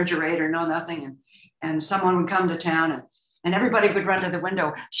no refrigerator, no nothing. And someone would come to town and everybody would run to the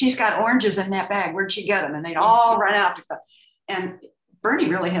window. She's got oranges in that bag. Where'd she get them? And they'd all run out to cut. And Bernie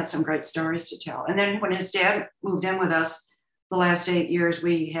really had some great stories to tell. And then when his dad moved in with us the last 8 years,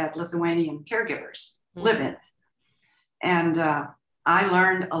 we had Lithuanian caregivers, live-ins. And I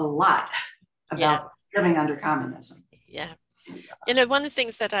learned a lot about living under communism. Yeah. You know, one of the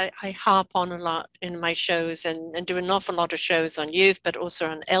things that I harp on a lot in my shows and do an awful lot of shows on youth, but also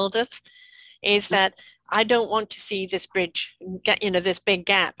on elders, is that I don't want to see this bridge, you know, this big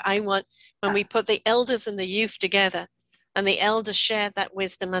gap. I want, when we put the elders and the youth together, and the elders share that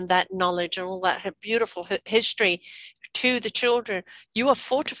wisdom and that knowledge and all that beautiful history to the children, you are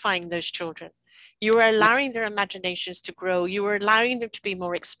fortifying those children. You are allowing their imaginations to grow. You are allowing them to be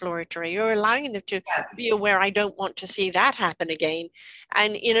more exploratory. You're allowing them to be aware, I don't want to see that happen again.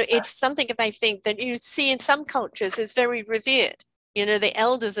 And, you know, it's something that I think that you see in some cultures is very revered. You know, the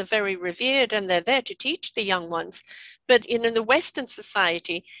elders are very revered and they're there to teach the young ones. But, you know, in the Western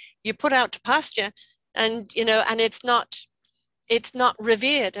society, you put out to pasture and, you know, and it's not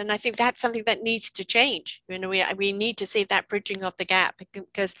revered. And I think that's something that needs to change. You know, we need to see that bridging of the gap,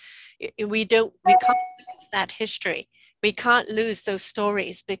 because we can't lose that history. We can't lose those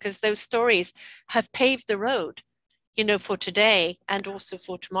stories, because those stories have paved the road, you know, for today and also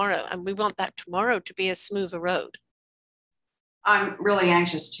for tomorrow. And we want that tomorrow to be a smoother road. I'm really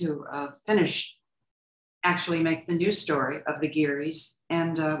anxious to make the new story of the Gieres.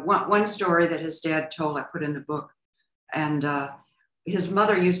 And one story that his dad told, I put in the book. And his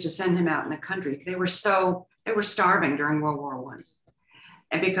mother used to send him out in the country. They were starving during World War I.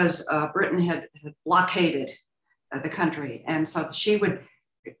 And because Britain had blockaded the country. And so she would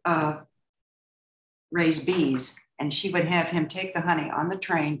raise bees, and she would have him take the honey on the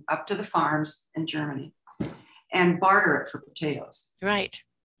train up to the farms in Germany and barter it for potatoes. Right.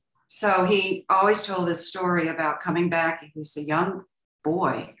 So he always told this story about coming back. He was a young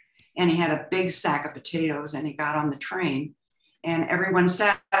boy, and he had a big sack of potatoes, and he got on the train, and everyone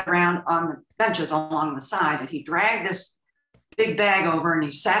sat around on the benches along the side, and he dragged this big bag over, and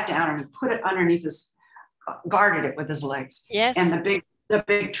he sat down, and he put it underneath his, guarded it with his legs. Yes. And the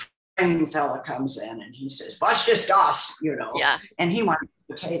big train fella comes in, and he says, "Was ist das?" You know. Yeah. And he wanted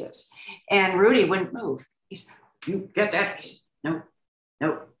potatoes, and Rudy wouldn't move. He said, "You get that?" He said, "No,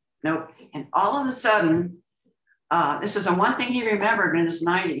 no, no." And all of a sudden, this is the one thing he remembered in his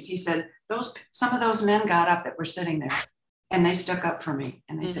 90s. He said, some of those men got up that were sitting there, and they stuck up for me.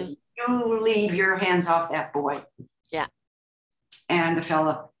 And they said, "You leave your hands off that boy." Yeah. And the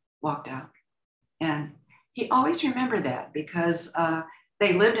fella walked out. And he always remembered that, because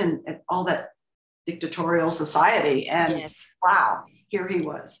they lived in all that dictatorial society. And wow, here he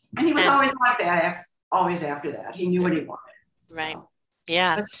was. And he was always like that, always after that. He knew what he wanted. Right. So.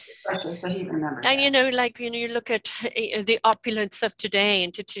 Yeah. So he remembered and, that. you know, like, you know, you look at the opulence of today,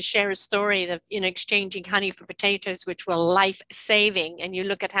 and to share a story of, you know, exchanging honey for potatoes, which were life-saving. And you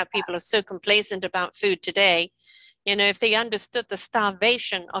look at how people are so complacent about food today. You know, if they understood the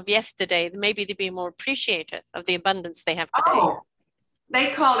starvation of yesterday, maybe they'd be more appreciative of the abundance they have today. Oh,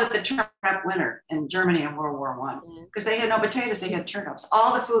 they called it the turnip winter in Germany in World War I, because they had no potatoes, they had turnips.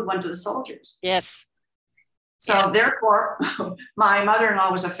 All the food went to the soldiers. Yes. So therefore, my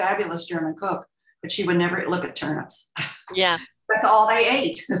mother-in-law was a fabulous German cook, but she would never look at turnips. Yeah. That's all they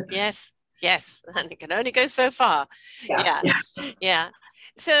ate. Yes. Yes. And it can only go so far. Yes, yeah. Yeah.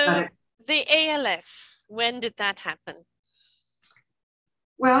 So the ALS, when did that happen?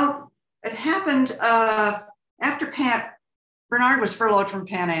 Well, it happened after Bernard was furloughed from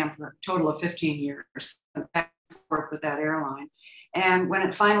Pan Am for a total of 15 years, back and forth with that airline. And when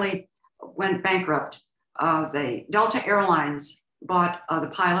it finally went bankrupt, the Delta Airlines bought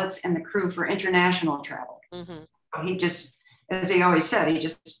the pilots and the crew for international travel. He just, as he always said, he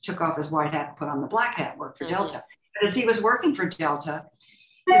just took off his white hat and put on the black hat, worked for Delta. But as he was working for Delta,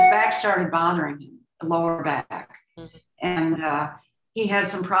 his back started bothering him, the lower back. And he had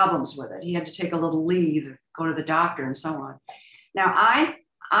some problems with it. He had to take a little leave, go to the doctor, and so on. Now,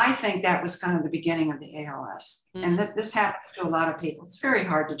 I think that was kind of the beginning of the ALS. And that this happens to a lot of people. It's very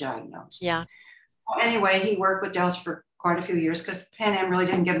hard to diagnose. Yeah. Anyway, he worked with Delta for quite a few years, because Pan Am really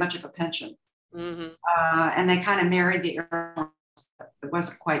didn't give much of a pension. And they kind of married the airlines. It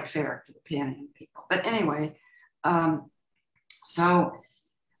wasn't quite fair to the Pan Am people. But anyway, I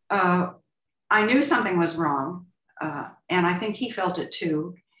knew something was wrong, and I think he felt it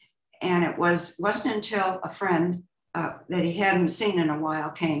too. And it wasn't until a friend that he hadn't seen in a while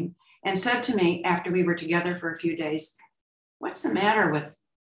came and said to me after we were together for a few days, "What's the matter with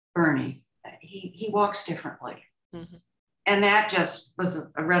Bernie, he walks differently. Mm-hmm. And that just was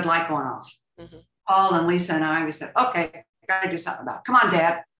a red light going off. Mm-hmm. Paul and Lisa and I, we said, okay, got to do something about it. Come on,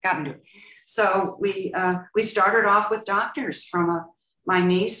 Dad, got to do it. So we started off with doctors from my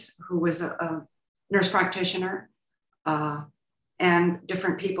niece, who was a nurse practitioner, and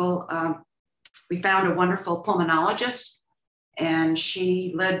different people. We found a wonderful pulmonologist, and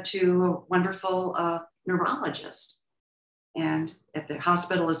she led to a wonderful neurologist, and at the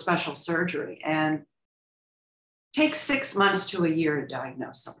hospital of special surgery. And takes 6 months to a year to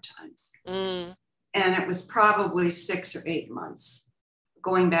diagnose sometimes. And it was probably 6 or 8 months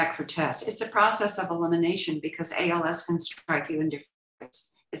going back for tests. It's a process of elimination because ALS can strike you in different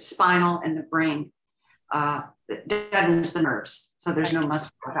ways. It's spinal and the brain. It deadens the nerves, so there's no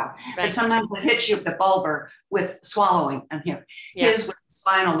muscle out. But sometimes it hits you with the bulbar with swallowing and him. His was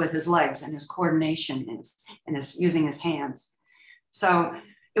spinal with his legs and his coordination and his using his hands. So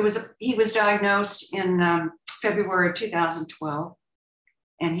he was diagnosed in February 2012,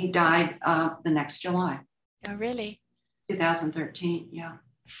 and he died the next July. Oh, really? 2013, yeah.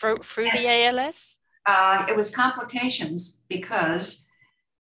 Through the ALS? It was complications because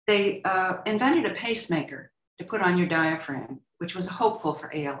they invented a pacemaker to put on your diaphragm, which was hopeful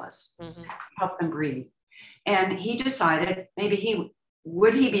for ALS, help them breathe. And he decided maybe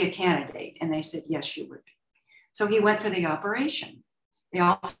would he be a candidate? And they said, yes, you would be. So he went for the operation. They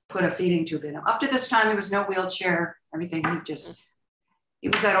also put a feeding tube in him. Up to this time, there was no wheelchair, everything. He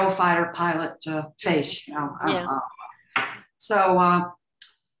was that old fighter pilot face, you know. So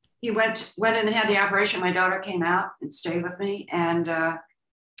he went in and had the operation. My daughter came out and stayed with me. And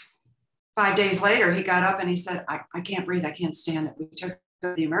 5 days later, he got up and he said, I can't breathe. I can't stand it. We took him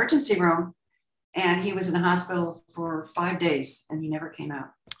to the emergency room, and he was in the hospital for 5 days, and he never came out.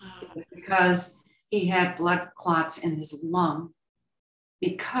 It was because he had blood clots in his lung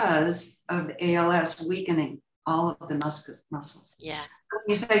because of the ALS weakening all of the muscles. Yeah. When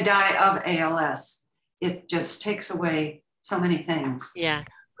you say die of ALS, it just takes away so many things. Yeah.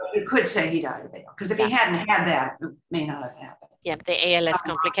 You could say he died of ALS, because if he hadn't had that, it may not have happened. Yeah, the ALS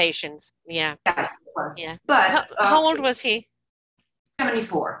complications. Yeah. Yes, it was. Yeah. But how old was he?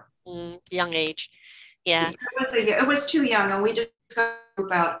 74. Young age. Yeah. It was too young, and we just got a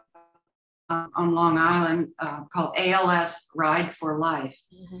group out on Long Island called ALS Ride for Life.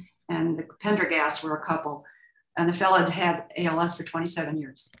 And the Pendergasts were a couple, and the fellow had ALS for 27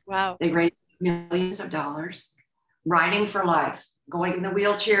 years. Wow. They raised millions of dollars, riding for life, going in the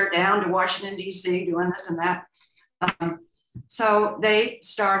wheelchair down to Washington, D.C., doing this and that. So they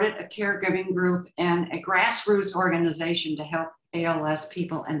started a caregiving group and a grassroots organization to help ALS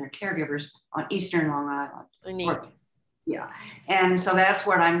people and their caregivers on Eastern Long Island. Yeah. And so that's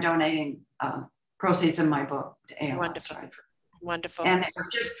what I'm donating proceeds of my book to ALS. Wonderful. Wonderful. And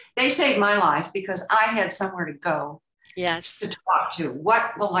they saved my life because I had somewhere to go. Yes. To talk to.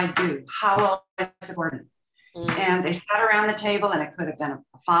 What will I do? How will I support it? And they sat around the table, and it could have been a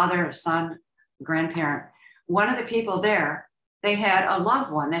father, a son, a grandparent. One of the people there, they had a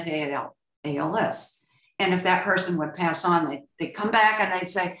loved one that had ALS. And if that person would pass on, they'd come back and they'd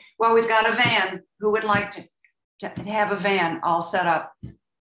say, well, we've got a van. Who would like to have a van all set up?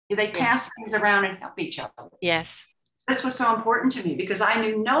 They pass things around and help each other. Yes. This was so important to me because I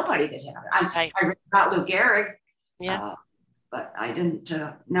knew nobody that had it. I read about Lou Gehrig, but I didn't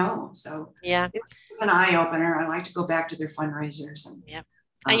know. So it was an eye opener. I like to go back to their fundraisers.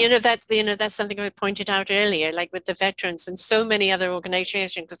 And that's something I pointed out earlier, like with the veterans and so many other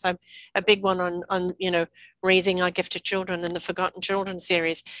organizations, because I'm a big one on raising our gifted children and the Forgotten Children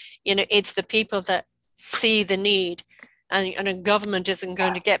series. It's the people that see the need, and a government isn't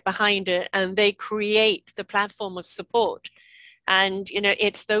going to get behind it, and they create the platform of support. And,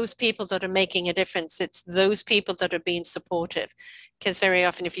 it's those people that are making a difference. It's those people that are being supportive, because very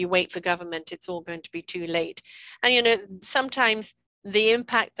often if you wait for government, it's all going to be too late. And, sometimes the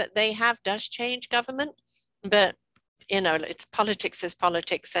impact that they have does change government, but, it's politics is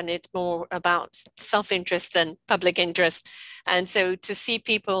politics, and it's more about self-interest than public interest. And so to see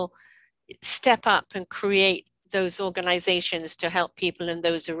people step up and create those organizations to help people in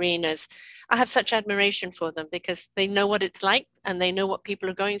those arenas, I have such admiration for them because they know what it's like and they know what people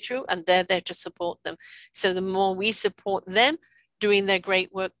are going through, and they're there to support them. So the more we support them doing their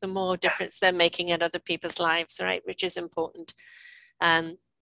great work, the more difference they're making in other people's lives, right? Which is important.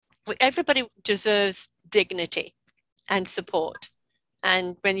 Everybody deserves dignity and support.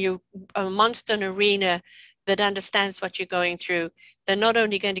 And when you are amongst an arena that understands what you're going through, they're not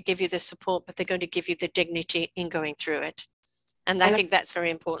only going to give you the support, but they're going to give you the dignity in going through it. And I think that's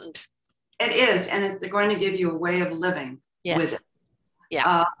very important. It is, and they're going to give you a way of living with it.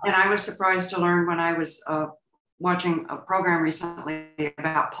 Yeah. And I was surprised to learn when I was watching a program recently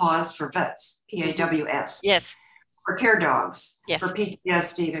about PAWS for vets, PAWS, Yes. for care dogs, Yes. for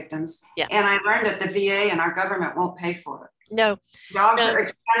PTSD victims. Yeah. And I learned that the VA and our government won't pay for it. No. Dogs are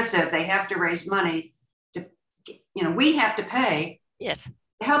expensive. They have to raise money to, we have to pay Yes.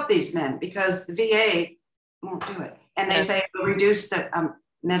 to help these men because the VA won't do it. And they say it'll reduce the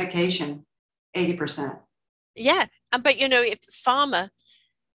medication 80%. Yeah. But, if pharma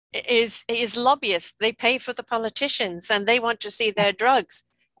is lobbyists, they pay for the politicians and they want to see their drugs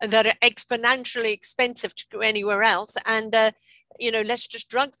that are exponentially expensive to go anywhere else. And, let's just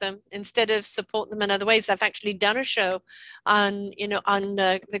drug them instead of support them in other ways. I've actually done a show on,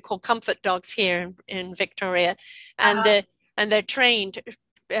 they're called comfort dogs here in Victoria. And, and they're trained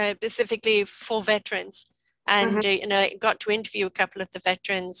specifically for veterans. And, got to interview a couple of the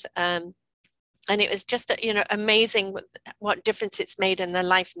veterans. And it was just, amazing what difference it's made in their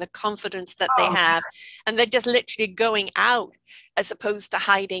life and the confidence that they have. And they're just literally going out as opposed to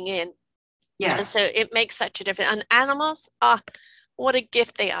hiding in. Yes. And so it makes such a difference. And animals, what a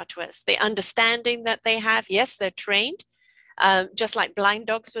gift they are to us. The understanding that they have. Yes, they're trained, just like blind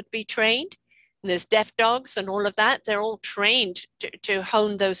dogs would be trained. And there's deaf dogs and all of that. They're all trained to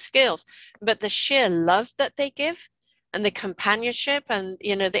hone those skills. But the sheer love that they give and the companionship and,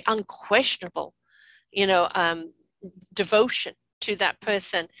 the unquestionable, devotion to that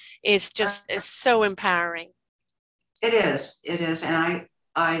person is so empowering. It is. And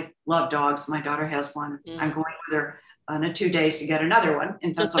I love dogs. My daughter has one. I'm going with her in 2 days to get another one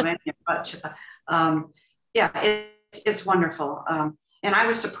in Pennsylvania. But it's wonderful. And I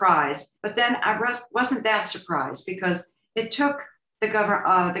was surprised, but then I wasn't that surprised because it took the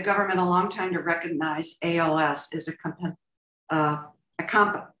government a long time to recognize ALS as a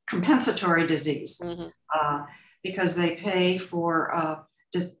compensatory disease, because they pay for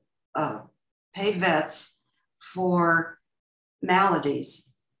pay vets for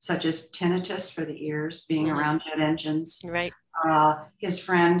maladies such as tinnitus for the ears, being around jet engines. Right. His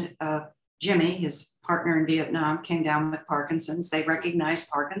friend Jimmy, his partner in Vietnam, came down with Parkinson's. They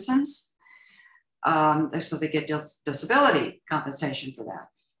recognized Parkinson's, so they get disability compensation for that.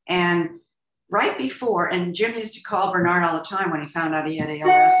 And right before, and Jim used to call Bernard all the time when he found out he had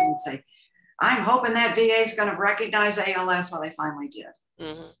ALS and say, I'm hoping that VA is going to recognize ALS. Well, they finally did.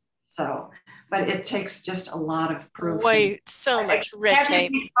 So, but it takes just a lot of proof. So much red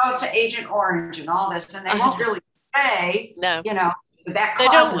tape. Exposed to Agent Orange and all this, and they won't really say, no. That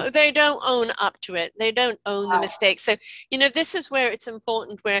causes. They don't own up to it. They don't own the mistakes. So, this is where it's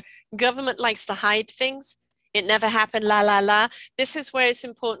important, where government likes to hide things. It never happened, la, la, la. This is where it's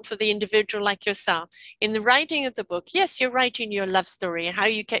important for the individual like yourself. In the writing of the book, yes, you're writing your love story, how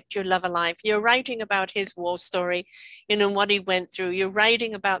you kept your love alive. You're writing about his war story, what he went through. You're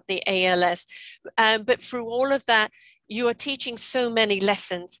writing about the ALS. But through all of that, you are teaching so many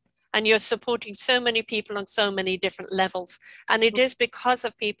lessons. And you're supporting so many people on so many different levels. And it is because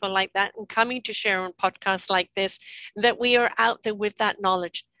of people like that and coming to share on podcasts like this, that we are out there with that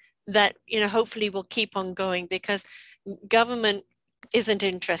knowledge that, hopefully will keep on going, because government isn't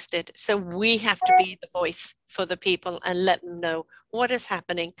interested. So we have to be the voice for the people and let them know what is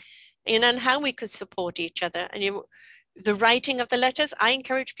happening, and how we could support each other. And the writing of the letters, I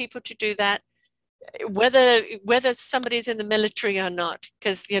encourage people to do that, whether somebody's in the military or not,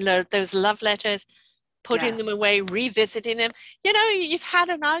 because those love letters, putting them away, revisiting them. You've had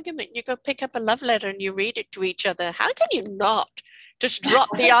an argument, you go pick up a love letter and you read it to each other. How can you not just drop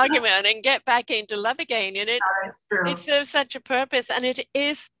the argument and get back into love again? It serves such a purpose, and it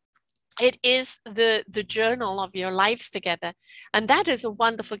is the journal of your lives together, and that is a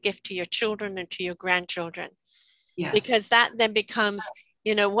wonderful gift to your children and to your grandchildren. Yes. Because that then becomes,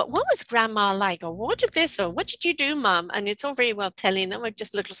 what was grandma like, or what did this, or what did you do, mom? And it's all very well telling them, or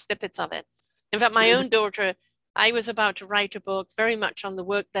just little snippets of it. In fact, my own daughter, I was about to write a book very much on the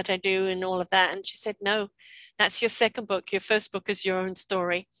work that I do and all of that. And she said, no, that's your second book. Your first book is your own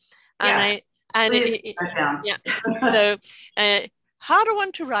story. And so harder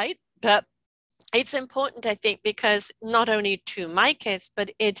one to write, but it's important, I think, because not only to my kids,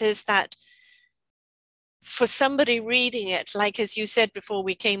 but it is that for somebody reading it, like as you said before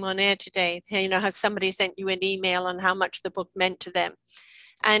we came on air today, how somebody sent you an email on how much the book meant to them.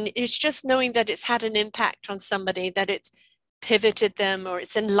 And it's just knowing that it's had an impact on somebody, that it's pivoted them, or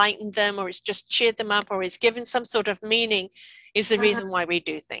it's enlightened them, or it's just cheered them up, or it's given some sort of meaning, is the reason why we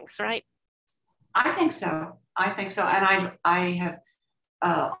do things, right? I think so. And I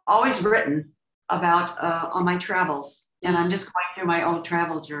have always written about on my travels, and I'm just going through my old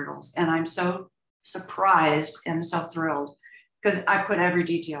travel journals, and I'm so surprised and so thrilled because I put every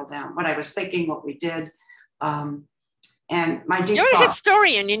detail down, what I was thinking, what we did. And my deep You're thought. a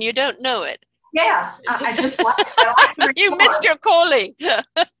historian and you don't know it. Yes, I just like to You missed your calling. Never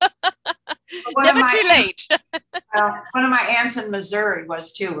too late. One of my aunts in Missouri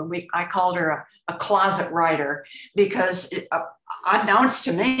was too, and I called her a closet writer because unbeknownst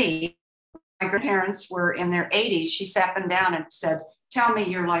to me, my grandparents were in their 80s. She sat them down and said, "Tell me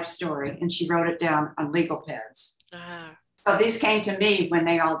your life story," and she wrote it down on legal pads. So these came to me when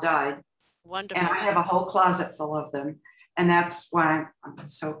they all died. Wonderful. And I have a whole closet full of them. And that's why I'm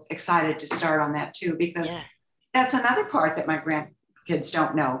so excited to start on that too, because that's another part that my grandkids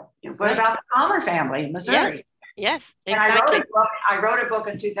don't know. What about the Palmer family in Missouri? Yes, and exactly. I wrote a book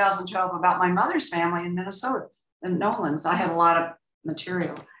in 2012 about my mother's family in Minnesota, in Nolans. I had a lot of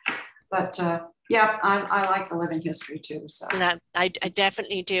material. But I like the living history too. So yeah, I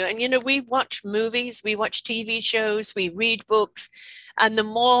definitely do. And, we watch movies, we watch TV shows, we read books, and the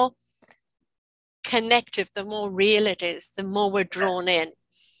more connective, the more real it is, the more we're drawn in.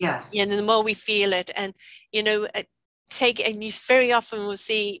 Yes. And the more we feel it. And, and you very often will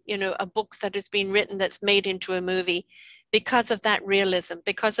see, a book that has been written that's made into a movie because of that realism,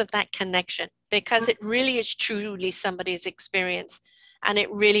 because of that connection, because it really is truly somebody's experience. And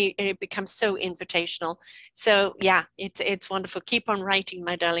it becomes so invitational. So yeah, it's wonderful. Keep on writing,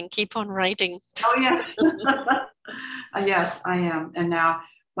 my darling. Keep on writing. Oh yeah. Yes, I am. And now,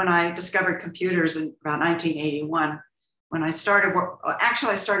 when I discovered computers in about 1981, when I started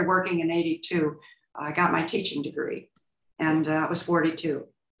I started working in 82. I got my teaching degree, and I was 42,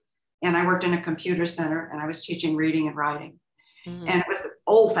 and I worked in a computer center, and I was teaching reading and writing. Mm-hmm. And it was an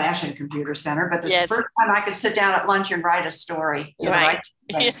old-fashioned computer center, but this is the first time I could sit down at lunch and write a story. Right.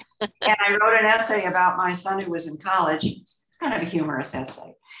 And I wrote an essay about my son who was in college. It's kind of a humorous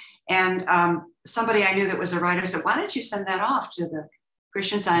essay. And somebody I knew that was a writer said, "Why don't you send that off to the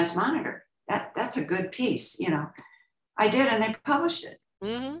Christian Science Monitor? That's a good piece." I did, and they published it.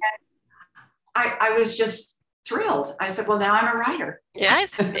 Mm-hmm. I was just thrilled. I said, "Well, now I'm a writer."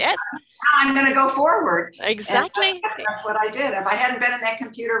 Yes. Now I'm going to go forward. Exactly. And that's what I did. If I hadn't been in that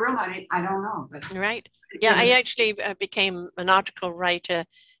computer room, I don't know. But right. Yeah, I actually became an article writer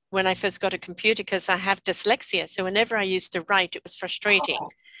when I first got a computer because I have dyslexia. So whenever I used to write, it was frustrating.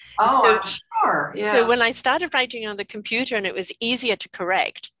 I'm sure. Yeah. So when I started writing on the computer and it was easier to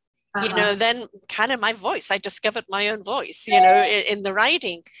correct, then kind of my voice, I discovered my own voice, in the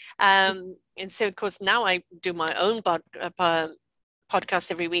writing. And so, of course, now I do my own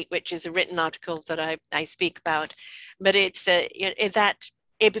podcast every week, which is a written article that I speak about. But it's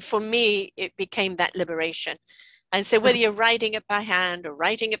for me, it became that liberation. And so whether you're writing it by hand or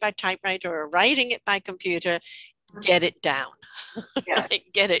writing it by typewriter or writing it by computer, get it down. Yes.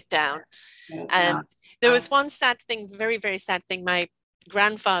 Get it down. And there was one sad thing, very, very sad thing. My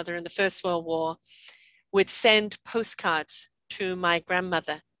grandfather in the First World War would send postcards to my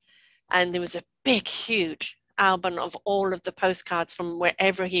grandmother. And there was a big, huge album of all of the postcards from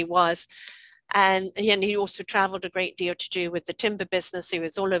wherever he was. And he also traveled a great deal to do with the timber business. He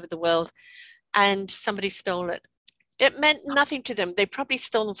was all over the world. And somebody stole it. It meant nothing to them. They probably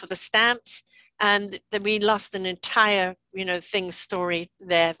stole them for the stamps. And then we lost an entire, story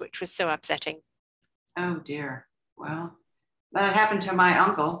there, which was so upsetting. Oh, dear. Well, that happened to my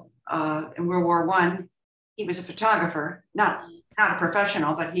uncle in World War I. He was a photographer, not a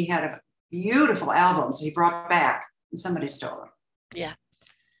professional, but he had beautiful albums he brought back, and somebody stole them. Yeah.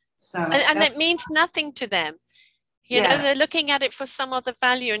 So and it means nothing to them. They're looking at it for some other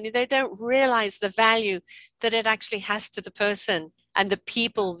value, and they don't realize the value that it actually has to the person and the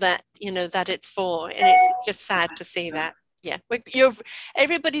people that that it's for. And it's just sad to see that. Yeah,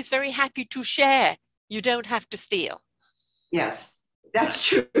 everybody's very happy to share. You don't have to steal. Yes, that's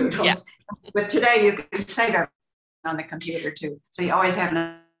true. Yeah. But today you can save everything on the computer too, so you always have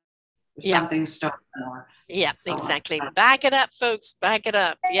something stolen. Yeah, exactly. Back it up, folks. Back it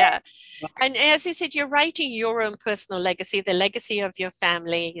up. Yeah. And as I said, you're writing your own personal legacy, the legacy of your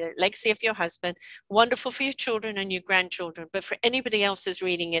family, the legacy of your husband. Wonderful for your children and your grandchildren. But for anybody else who's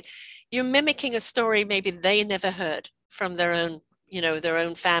reading it, you're mimicking a story maybe they never heard from their own, their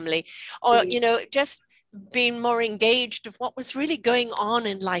own family, or, just being more engaged of what was really going on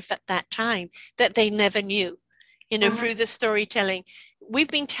in life at that time that they never knew. Through the storytelling. We've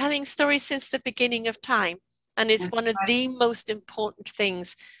been telling stories since the beginning of time. And it's one of the most important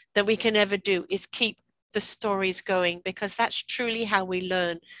things that we can ever do is keep the stories going, because that's truly how we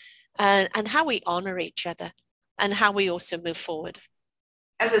learn and how we honor each other and how we also move forward.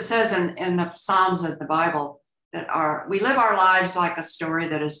 As it says in the Psalms of the Bible, that we live our lives like a story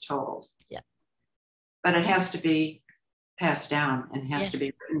that is told. Yeah. But it has to be passed down and has Yes. to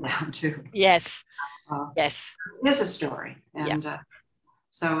be written down too. Yes. Uh, Yes. It is a story. And Yeah.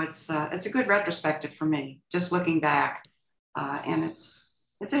 so it's a good retrospective for me, just looking back. And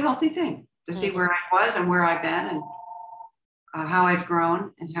it's a healthy thing to see where I was and where I've been, and how I've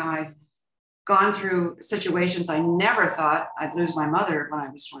grown, and how I've gone through situations I never thought I'd lose my mother when I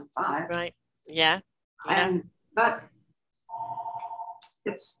was 25. Right. Yeah. Yeah. But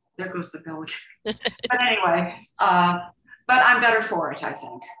there goes the bill. But anyway, but I'm better for it, I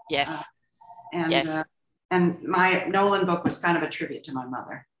think. Yes. Yes. And my Nolan book was kind of a tribute to my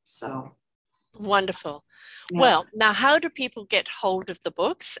mother. So wonderful. Yeah. Well, now how do people get hold of the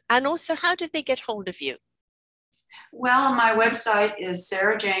books, and also how do they get hold of you? Well, my website is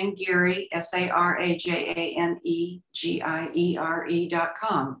Sarajane Giere,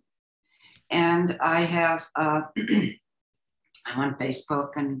 SarajaneGiere.com. And I have, I'm on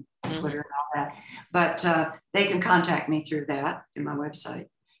Facebook and Twitter and all that, but they can contact me through my website.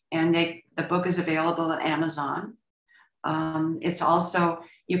 And the book is available at Amazon. It's also,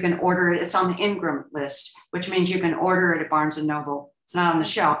 you can order it, it's on the Ingram list, which means you can order it at Barnes & Noble. It's not on the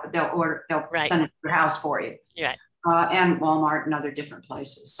shelf, but they'll send it to your house for you. Right. And Walmart and other different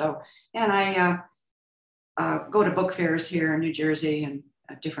places. So, and I go to book fairs here in New Jersey and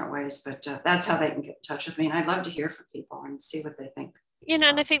different ways, but that's how they can get in touch with me. And I'd love to hear from people and see what they think. You know,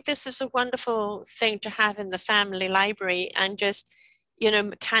 and I think this is a wonderful thing to have in the family library, and just, you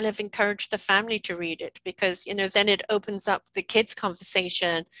know, kind of encourage the family to read it, because, you know, then it opens up the kids'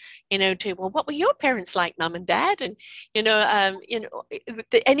 conversation, you know, to, well, what were your parents like, mom and dad? And,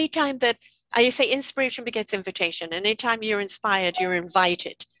 anytime that I say inspiration begets invitation, anytime you're inspired, you're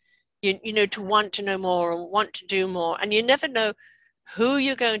invited, you know, to want to know more and want to do more. And you never know who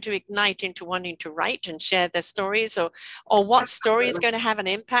you're going to ignite into wanting to write and share their stories, or what story is going to have an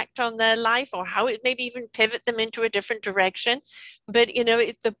impact on their life, or how it maybe even pivot them into a different direction. But, you know,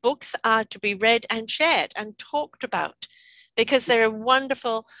 the books are to be read and shared and talked about, because they're a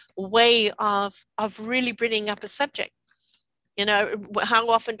wonderful way of really bringing up a subject. You know, how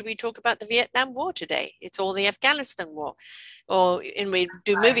often do we talk about the Vietnam War today? It's all the Afghanistan War. And we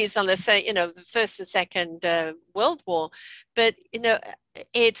do movies on the, you know, the First and Second World War. But, you know,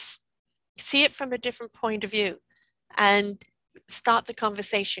 see it from a different point of view and start the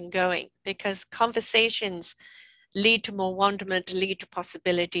conversation going, because conversations lead to more wonderment, lead to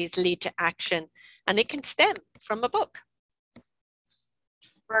possibilities, lead to action, and it can stem from a book.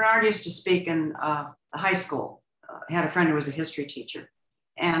 Bernard used to speak in high school. I had a friend who was a history teacher,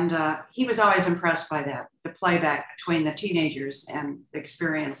 and he was always impressed by the playback between the teenagers and the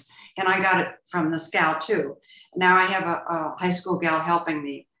experience. And I got it from the Scout too. Now I have a high school gal helping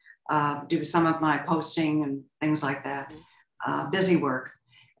me do some of my posting and things like that, busy work.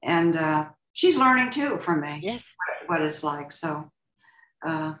 And she's learning too from me. Yes. What it's like. So.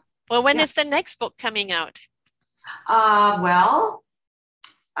 Well, when is the next book coming out? Well,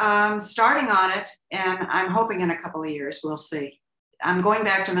 I'm starting on it, and I'm hoping in a couple of years, we'll see. I'm going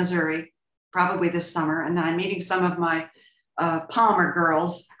back to Missouri probably this summer, and then I'm meeting some of my Palmer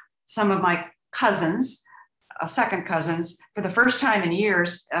girls, some of my cousins, second cousins, for the first time in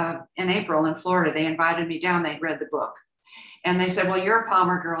years. In April in Florida, they invited me down. They'd read the book, and they said, well, you're a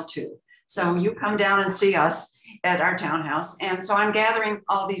Palmer girl too, so you come down and see us at our townhouse. And so I'm gathering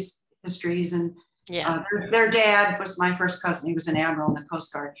all these histories, and their dad was my first cousin. He was an admiral in the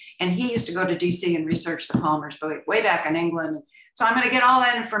Coast Guard, and he used to go to DC and research the Palmers way back in England. So I'm going to get all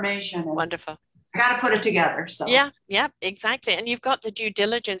that information. Wonderful. I got to put it together. So yeah, exactly. And you've got the due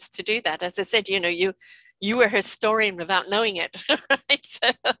diligence to do that. As I said, you know, you were a historian without knowing it, right?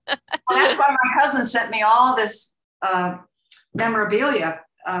 So. Well, that's why my cousin sent me all this memorabilia.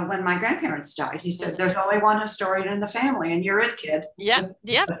 When my grandparents died, he said, there's only one historian in the family, and you're it, kid. Yeah,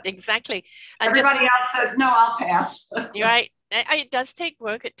 exactly. And everybody else said, no, I'll pass. You're right. It does take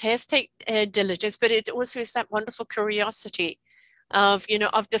work. It does take diligence, but it also is that wonderful curiosity of, you know,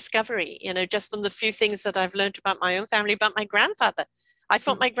 of discovery, you know, just on the few things that I've learned about my own family, about my grandfather. I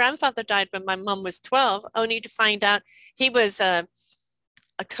thought my grandfather died when my mom was 12, only to find out he was a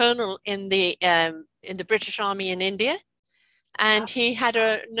colonel in the British Army in India. And he had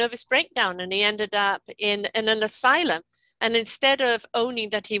a nervous breakdown, and he ended up in an asylum. And instead of owning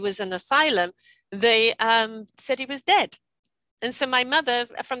that he was an asylum, they said he was dead. And so my mother,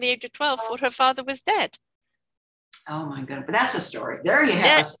 from the age of 12, thought her father was dead. Oh my God, but that's a story. There you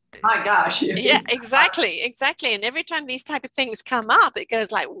have it. My gosh. Yeah, exactly. And every time these type of things come up, it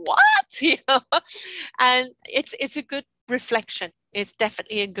goes like, what? You know? And it's a good reflection. It's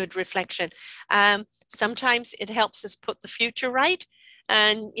definitely a good reflection. Sometimes it helps us put the future right,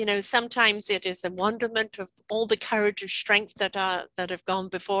 And, you know, sometimes it is a wonderment of all the courage and strength that have gone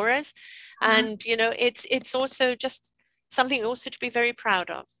before us. And, you know, it's also just something also to be very proud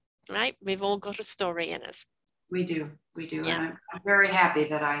of, right? We've all got a story in us. We do. Yeah. And I'm very happy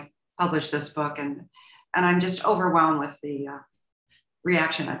that I published this book, and I'm just overwhelmed with the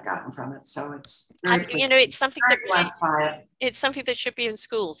reaction I've gotten from it. So it's you know, it's something that really, it's something that should be in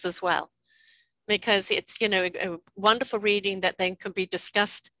schools as well, because it's, you know, a wonderful reading that then can be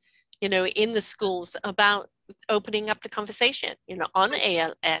discussed, you know, in the schools about opening up the conversation, you know, on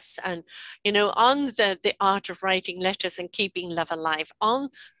ALS, and, you know, on the art of writing letters and keeping love alive, on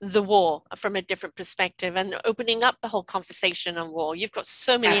the war from a different perspective, and opening up the whole conversation on war. You've got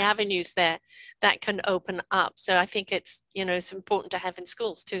so many avenues there that can open up. So I think it's, you know, it's important to have in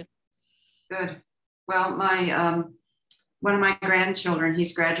schools too. Good. Well, my one of my grandchildren,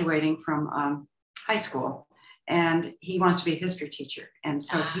 he's graduating from high school, and he wants to be a history teacher. And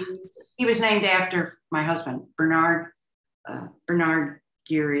so he was named after my husband, Bernard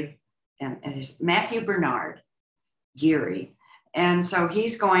Giere, and his Matthew Bernard Giere. And so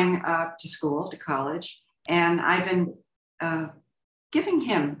he's going to school, to college, and I've been gifting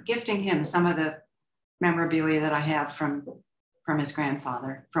him some of the memorabilia that I have from his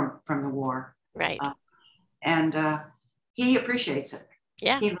grandfather from the war. Right. And he appreciates it.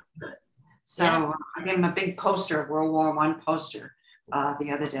 Yeah. He loves it. So I gave him a big poster, World War I poster,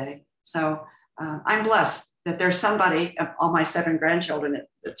 the other day. So I'm blessed that there's somebody of all my 7 grandchildren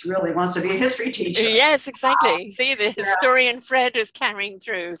that really wants to be a history teacher. Yes, exactly. See, the historian Fred is carrying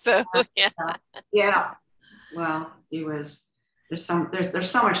through. So yeah. Well, he was. There's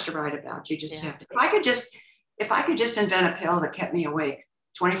so much to write about. You just have to. If I could just invent a pill that kept me awake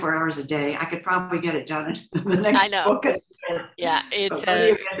 24 hours a day, I could probably get it done in the next book. Yeah, it's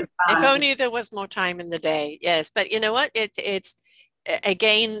if only there was more time in the day. Yes, but you know what? It's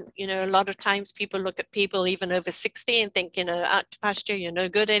again, you know, a lot of times people look at people even over 60 and think, you know, out to pasture, you're no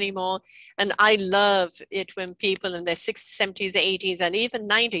good anymore. And I love it when people in their 60s, 70s, 80s, and even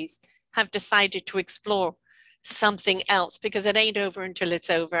 90s have decided to explore something else, because it ain't over until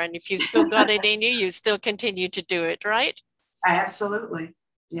it's over. And if you've still got it in you, you still continue to do it, right? Absolutely.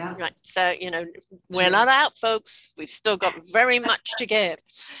 Yeah. Right. So, you know, we're not out, folks. We've still got very much to give.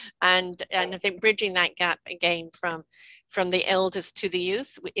 And I think bridging that gap again from the elders to the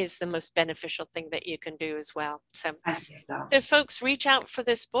youth is the most beneficial thing that you can do as well. So, folks, reach out for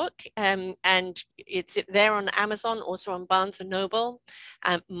this book, and it's there on Amazon, also on Barnes & Noble.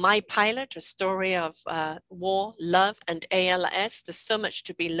 My Pilot, a story of war, love, and ALS. There's so much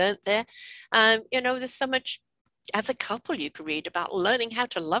to be learned there. You know, there's so much as a couple you could read about learning how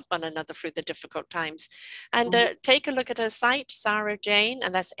to love one another through the difficult times. And take a look at her site, Sarajane,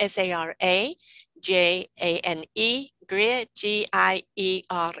 and that's SARAJANE, Giere,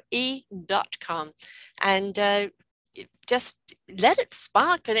 GIERE.com. And just let it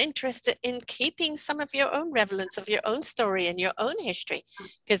spark an interest in keeping some of your own relevance of your own story and your own history,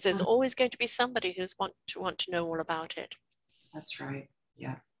 because there's always going to be somebody who's want to know all about it. That's right.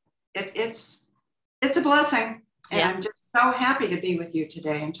 Yeah. It's a blessing. And I'm just so happy to be with you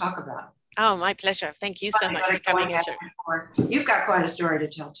today and talk about it. Oh, my pleasure. Thank you so much for coming in. You've got quite a story to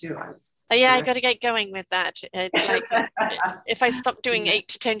tell too. I got to get going with that. It's like if I stop doing 8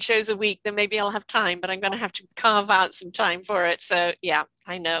 to 10 shows a week, then maybe I'll have time, but I'm going to have to carve out some time for it. So yeah,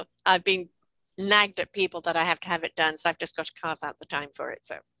 I know I've been nagged at people that I have to have it done. So I've just got to carve out the time for it.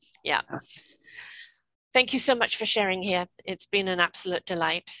 So yeah. Thank you so much for sharing here. It's been an absolute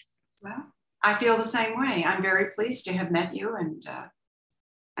delight. Well, I feel the same way. I'm very pleased to have met you, and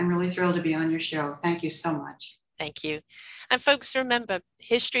I'm really thrilled to be on your show. Thank you so much. Thank you. And folks, remember,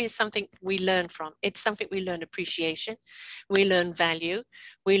 history is something we learn from. It's something we learn appreciation, we learn value,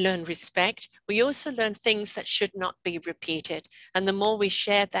 we learn respect. We also learn things that should not be repeated. And the more we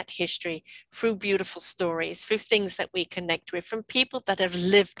share that history through beautiful stories, through things that we connect with, from people that have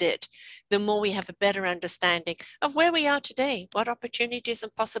lived it, the more we have a better understanding of where we are today, what opportunities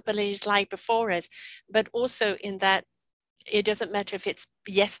and possibilities lie before us, but also in that it doesn't matter if it's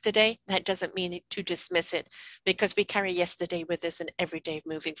yesterday, that doesn't mean to dismiss it, because we carry yesterday with us in every day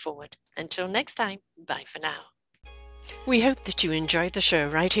moving forward. Until next time, bye for now. We hope that you enjoyed the show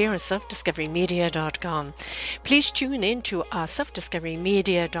right here on selfdiscoverymedia.com. Please tune in to our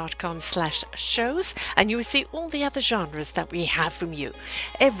selfdiscoverymedia.com/shows, and you will see all the other genres that we have from you.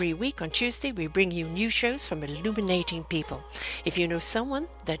 Every week on Tuesday, we bring you new shows from illuminating people. If you know someone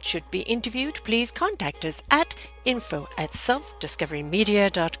that should be interviewed, please contact us at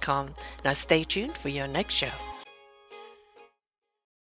info@selfdiscoverymedia.com. Now stay tuned for your next show.